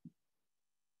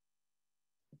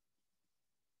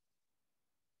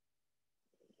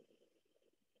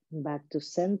 Back to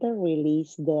center,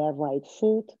 release the right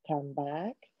foot, come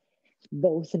back.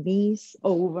 Both knees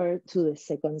over to the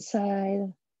second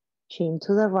side. Chin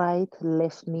to the right,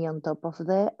 left knee on top of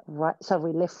the right,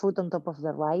 left foot on top of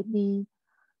the right knee,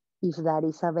 if that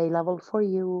is available for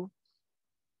you.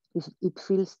 If it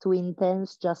feels too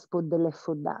intense, just put the left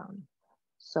foot down.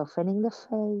 Softening the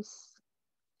face.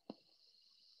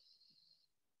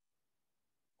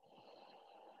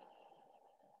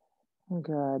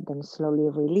 Good, then slowly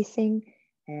releasing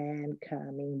and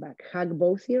coming back. Hug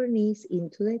both your knees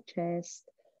into the chest.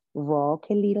 Rock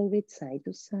a little bit side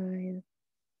to side.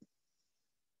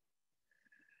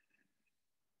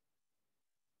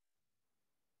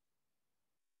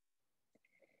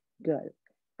 Good.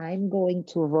 I'm going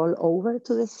to roll over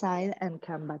to the side and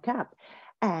come back up.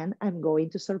 And I'm going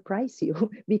to surprise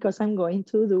you because I'm going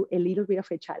to do a little bit of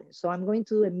a challenge. So I'm going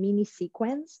to do a mini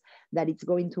sequence that it's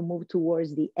going to move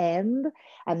towards the end.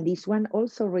 And this one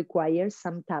also requires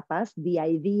some tapas. The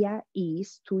idea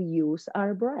is to use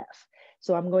our breath.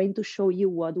 So I'm going to show you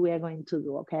what we are going to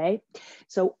do, okay?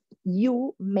 So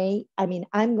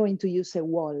I'm going to use a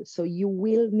wall. So you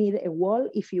will need a wall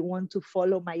if you want to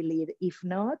follow my lead. If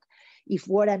not, if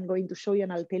what I'm going to show you,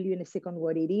 and I'll tell you in a second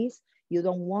what it is, you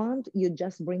don't want, you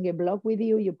just bring a block with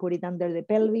you, you put it under the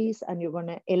pelvis, and you're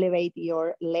gonna elevate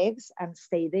your legs and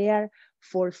stay there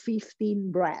for 15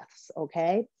 breaths,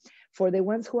 okay? For the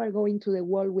ones who are going to the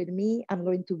wall with me, I'm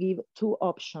going to give 2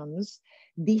 options.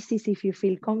 This is if you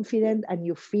feel confident and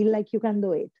you feel like you can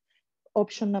do it.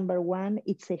 Option number 1,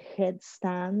 it's a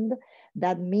headstand.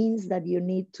 That means that you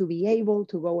need to be able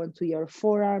to go onto your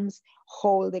forearms,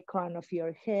 hold the crown of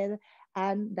your head,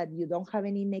 and that you don't have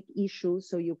any neck issues,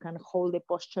 so you can hold the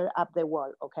posture up the wall,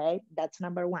 okay? That's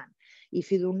number 1.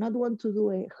 If you do not want to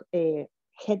do a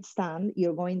headstand,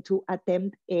 you're going to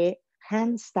attempt a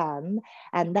handstand,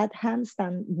 and that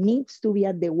handstand needs to be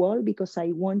at the wall because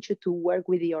I want you to work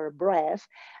with your breath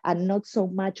and not so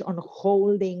much on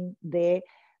holding the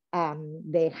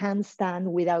handstand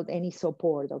without any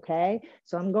support, okay?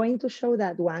 So I'm going to show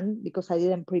that one because I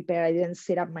didn't prepare, I didn't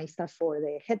set up my stuff for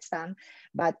the headstand,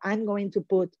 but I'm going to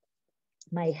put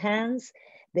my hands,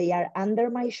 they are under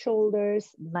my shoulders,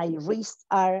 my wrists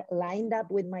are lined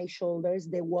up with my shoulders,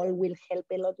 the wall will help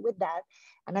a lot with that,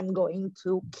 and I'm going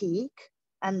to kick,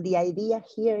 and the idea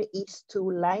here is to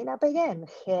line up again,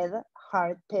 head,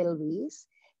 heart, pelvis,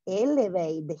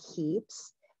 elevate the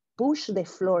hips, push the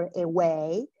floor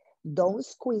away, don't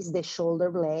squeeze the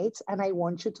shoulder blades, and I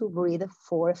want you to breathe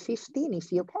for 15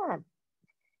 if you can.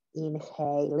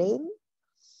 Inhaling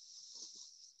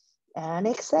and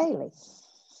exhaling.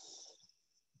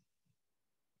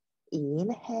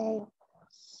 Inhale,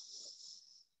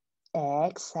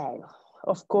 exhale.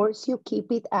 Of course, you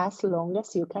keep it as long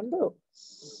as you can do.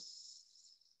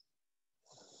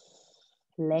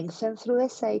 Lengthen through the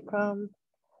sacrum.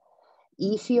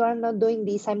 If you are not doing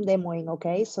this, I'm demoing,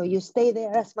 okay? So you stay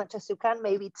there as much as you can.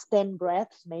 Maybe it's 10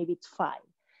 breaths, maybe it's 5.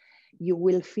 You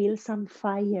will feel some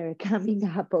fire coming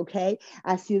up, okay?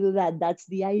 As you do that, that's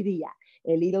the idea.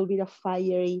 A little bit of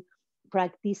fiery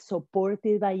practice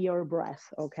supported by your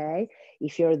breath, okay?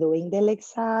 If you're doing the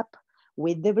legs up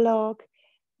with the block,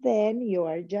 then you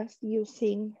are just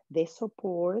using the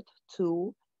support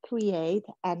to create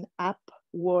an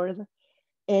upward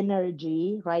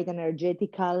energy, right?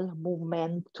 Energetical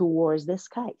movement towards the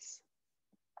skies.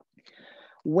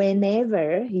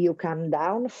 Whenever you come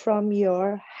down from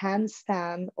your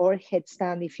handstand or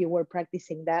headstand, if you were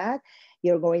practicing that,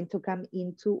 you're going to come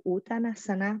into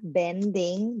Uttanasana,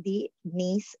 bending the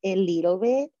knees a little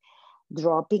bit,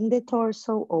 dropping the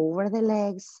torso over the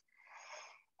legs,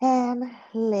 and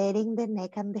letting the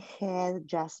neck and the head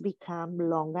just become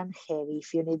long and heavy.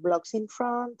 If you need blocks in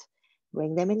front,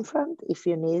 bring them in front. If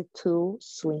you need to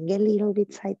swing a little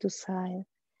bit side to side,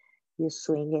 you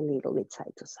swing a little bit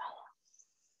side to side.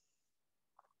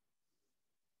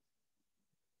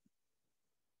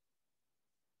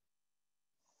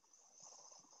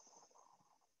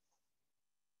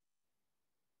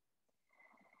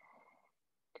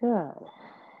 Good.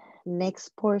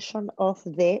 Next portion of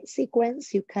the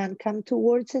sequence, you can come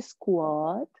towards a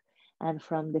squat, and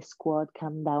from the squat,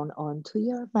 come down onto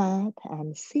your mat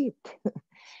and sit.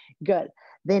 Good.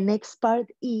 The next part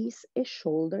is a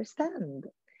shoulder stand.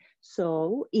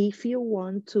 So if you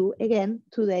want to, again,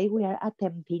 today we are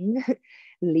attempting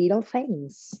little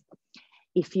things.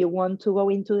 If you want to go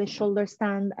into the shoulder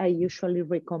stand, I usually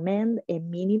recommend a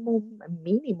minimum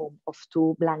of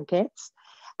 2 blankets.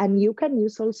 And you can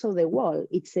use also the wall.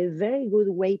 It's a very good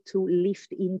way to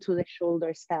lift into the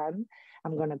shoulder stand.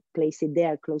 I'm gonna place it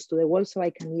there close to the wall so I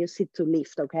can use it to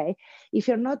lift, okay? If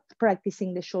you're not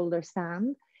practicing the shoulder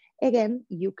stand, again,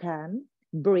 you can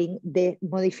bring, the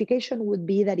modification would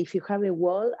be that if you have a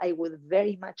wall, I would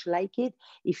very much like it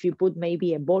if you put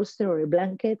maybe a bolster or a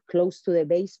blanket close to the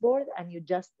baseboard and you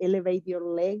just elevate your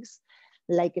legs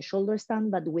like a shoulder stand,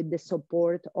 but with the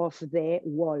support of the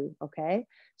wall, okay?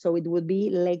 So it would be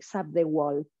legs up the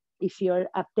wall. If you're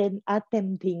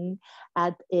attempting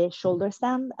at a shoulder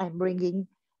stand, I'm bringing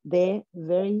the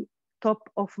very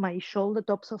tops of my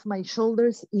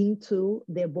shoulders into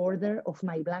the border of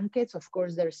my blankets. Of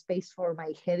course, there's space for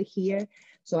my head here,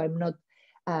 so I'm not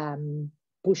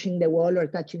pushing the wall or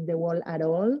touching the wall at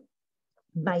all.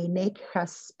 My neck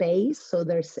has space, so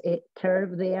there's a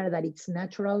curve there that it's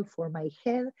natural for my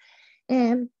head.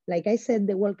 And like I said,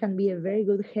 the wall can be a very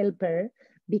good helper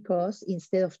because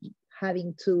instead of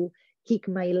having to kick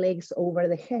my legs over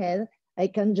the head, I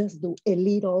can just do a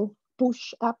little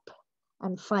push up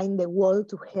and find the wall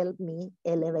to help me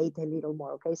elevate a little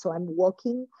more, okay? So I'm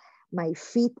walking my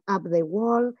feet up the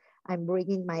wall. I'm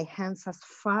bringing my hands as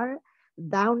far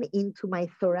down into my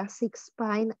thoracic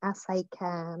spine as I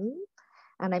can.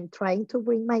 And I'm trying to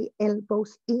bring my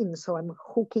elbows in. So I'm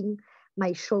hooking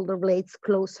my shoulder blades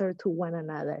closer to one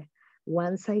another.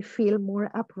 Once I feel more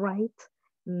upright,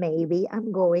 maybe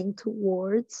I'm going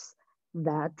towards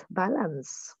that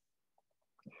balance.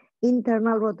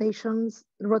 Internal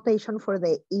rotation for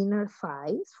the inner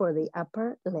thighs, for the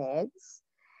upper legs,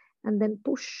 and then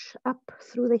push up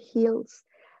through the heels.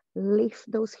 Lift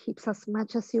those hips as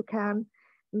much as you can.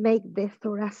 Make the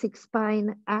thoracic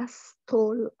spine as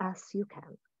tall as you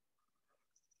can.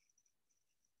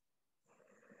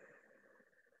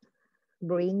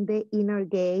 Bring the inner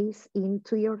gaze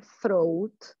into your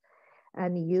throat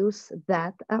and use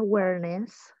that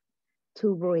awareness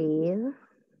to breathe.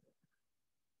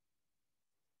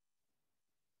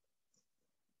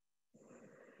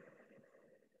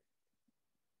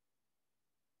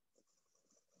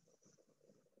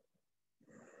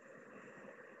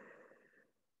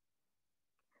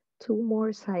 Two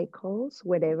more cycles,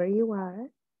 wherever you are.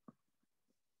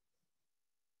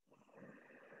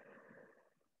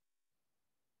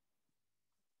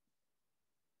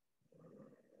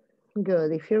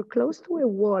 Good. If you're close to a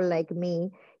wall like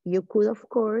me, you could, of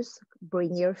course,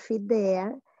 bring your feet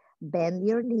there, bend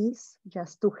your knees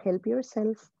just to help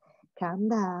yourself calm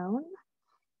down.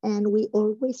 And we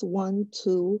always want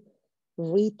to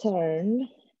return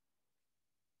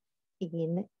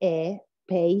in a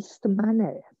paced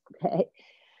manner, okay?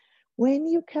 When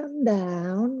you come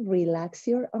down, relax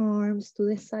your arms to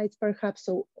the sides perhaps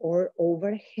or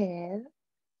overhead.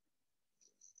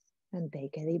 And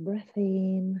take a deep breath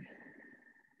in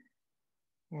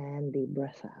and deep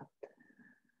breath out.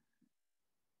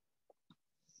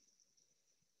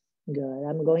 Good.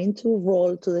 I'm going to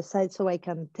roll to the side so I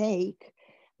can take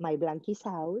my blankies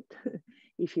out.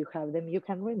 If you have them, you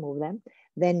can remove them.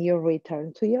 Then you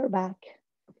return to your back.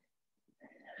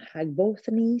 Hug both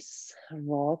knees.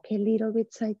 Rock a little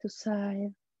bit side to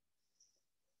side.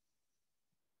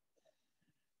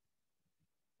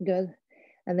 Good.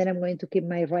 And then I'm going to keep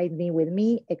my right knee with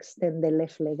me. Extend the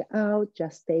left leg out.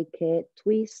 Just take a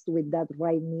twist with that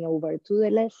right knee over to the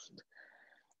left.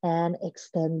 And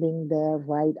extending the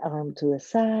right arm to the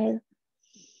side.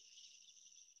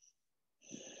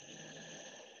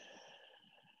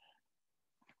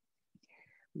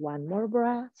 One more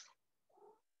breath.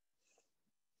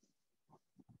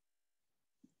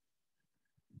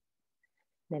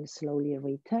 Then slowly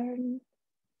return.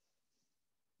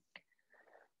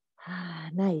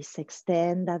 Nice,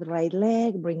 extend that right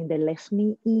leg, bring the left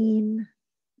knee in.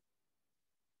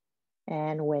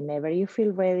 And whenever you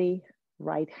feel ready,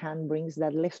 right hand brings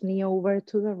that left knee over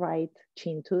to the right,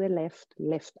 chin to the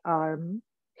left arm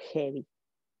heavy.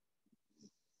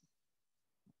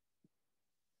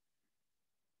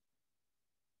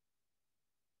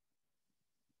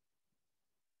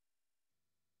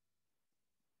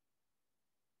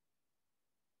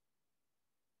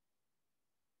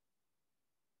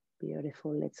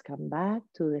 Beautiful, let's come back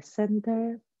to the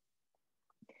center.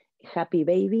 Happy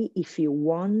baby, if you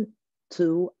want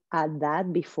to add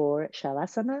that before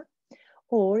Shavasana,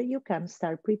 or you can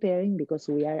start preparing because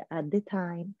we are at the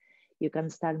time, you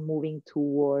can start moving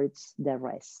towards the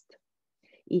rest.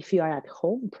 If you are at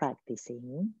home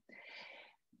practicing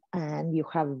and you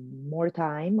have more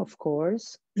time, of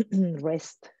course,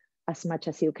 rest as much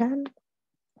as you can.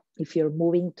 If you're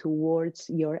moving towards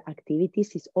your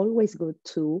activities, it's always good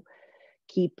to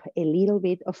keep a little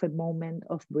bit of a moment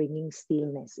of bringing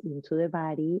stillness into the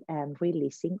body and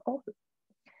releasing all.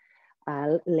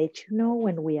 I'll let you know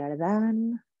when we are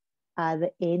done.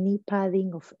 Add any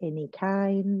padding of any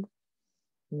kind,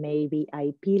 maybe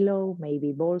eye pillow,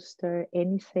 maybe bolster,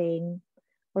 anything,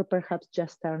 or perhaps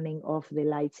just turning off the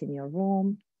lights in your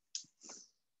room.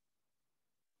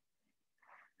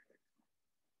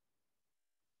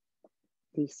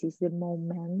 This is the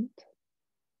moment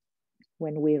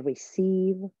when we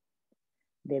receive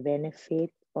the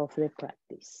benefit of the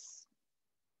practice.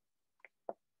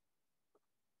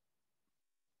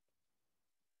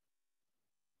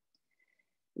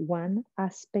 One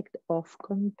aspect of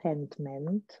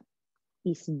contentment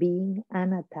is being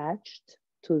unattached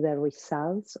to the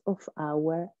results of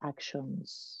our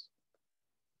actions.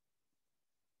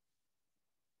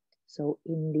 So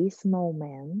in this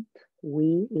moment,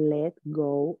 we let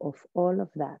go of all of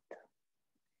that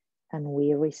and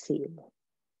we receive.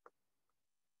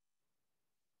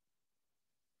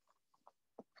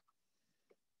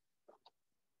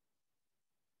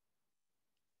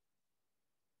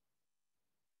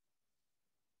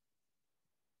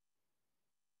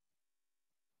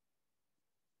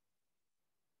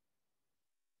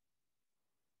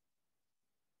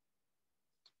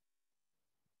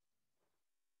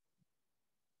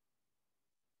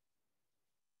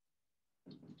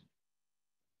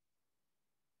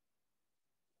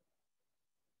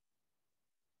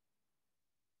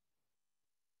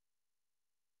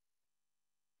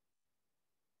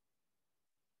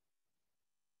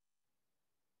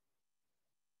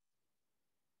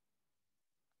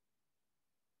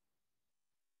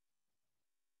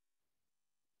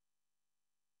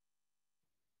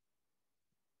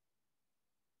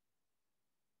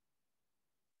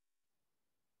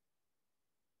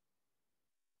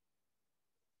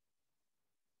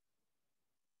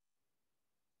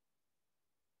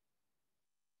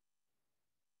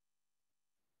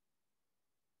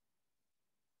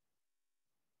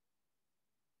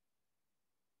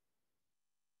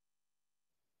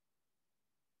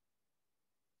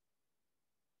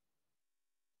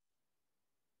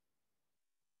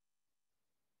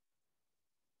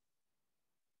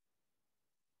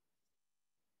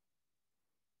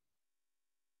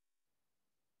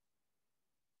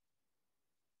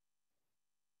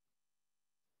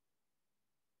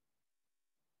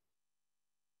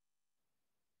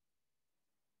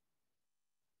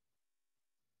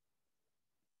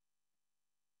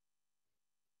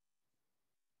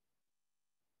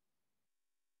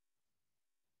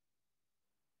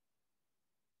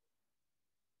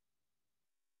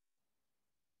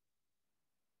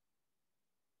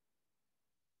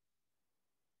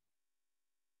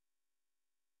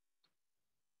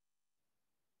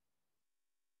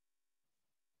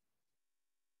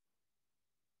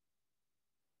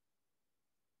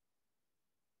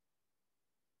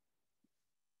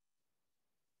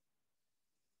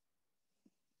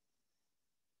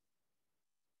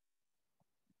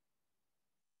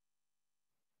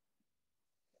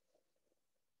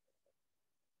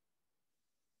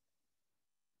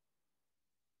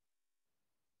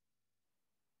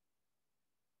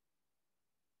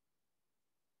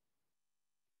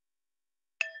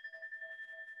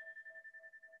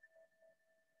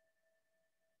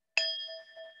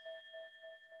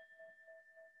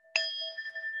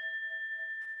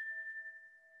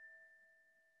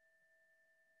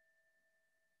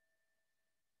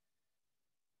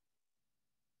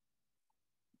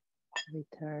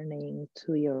 Returning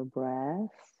to your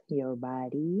breath, your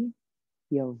body,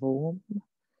 your room.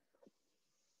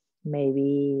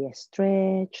 Maybe a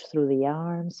stretch through the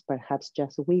arms, perhaps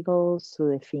just wiggles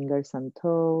through the fingers and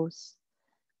toes.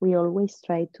 We always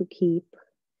try to keep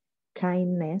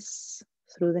kindness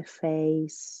through the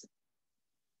face,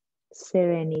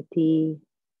 serenity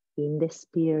in the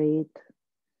spirit,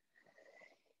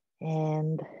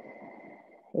 and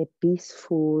a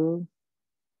peaceful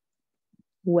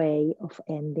way of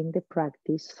ending the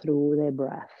practice through the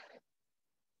breath.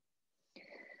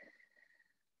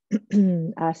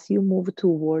 As you move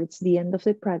towards the end of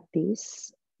the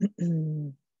practice,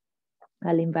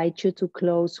 I'll invite you to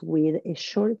close with a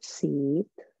short sit.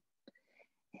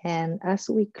 And as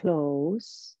we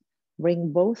close,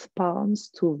 bring both palms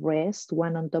to rest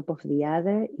one on top of the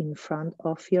other in front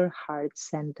of your heart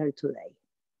center today.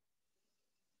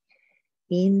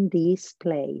 In this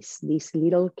place, this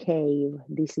little cave,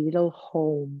 this little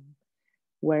home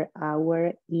where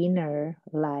our inner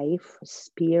life,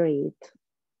 spirit,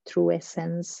 true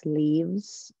essence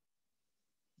lives,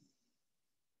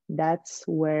 that's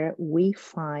where we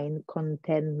find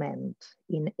contentment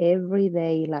in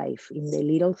everyday life, in the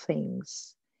little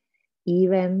things,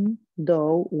 even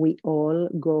though we all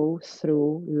go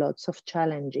through lots of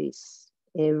challenges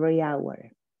every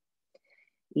hour.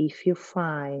 If you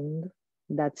find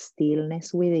that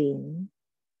stillness within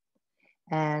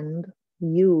and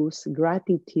use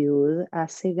gratitude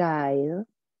as a guide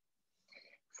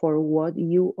for what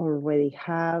you already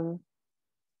have,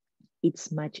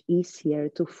 it's much easier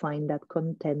to find that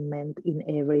contentment in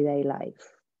everyday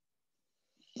life.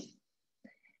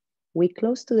 We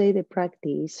close today the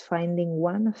practice finding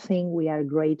one thing we are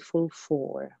grateful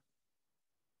for.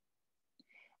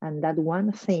 And that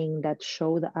one thing that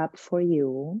showed up for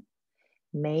you,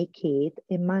 make it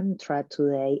a mantra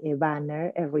today, a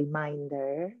banner, a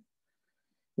reminder.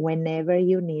 Whenever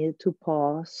you need to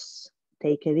pause,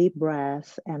 take a deep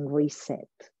breath and reset.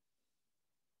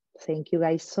 Thank you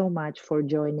guys so much for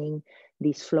joining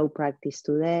this flow practice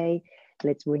today.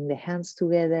 Let's bring the hands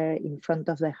together in front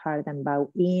of the heart and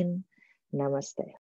bow in. Namaste.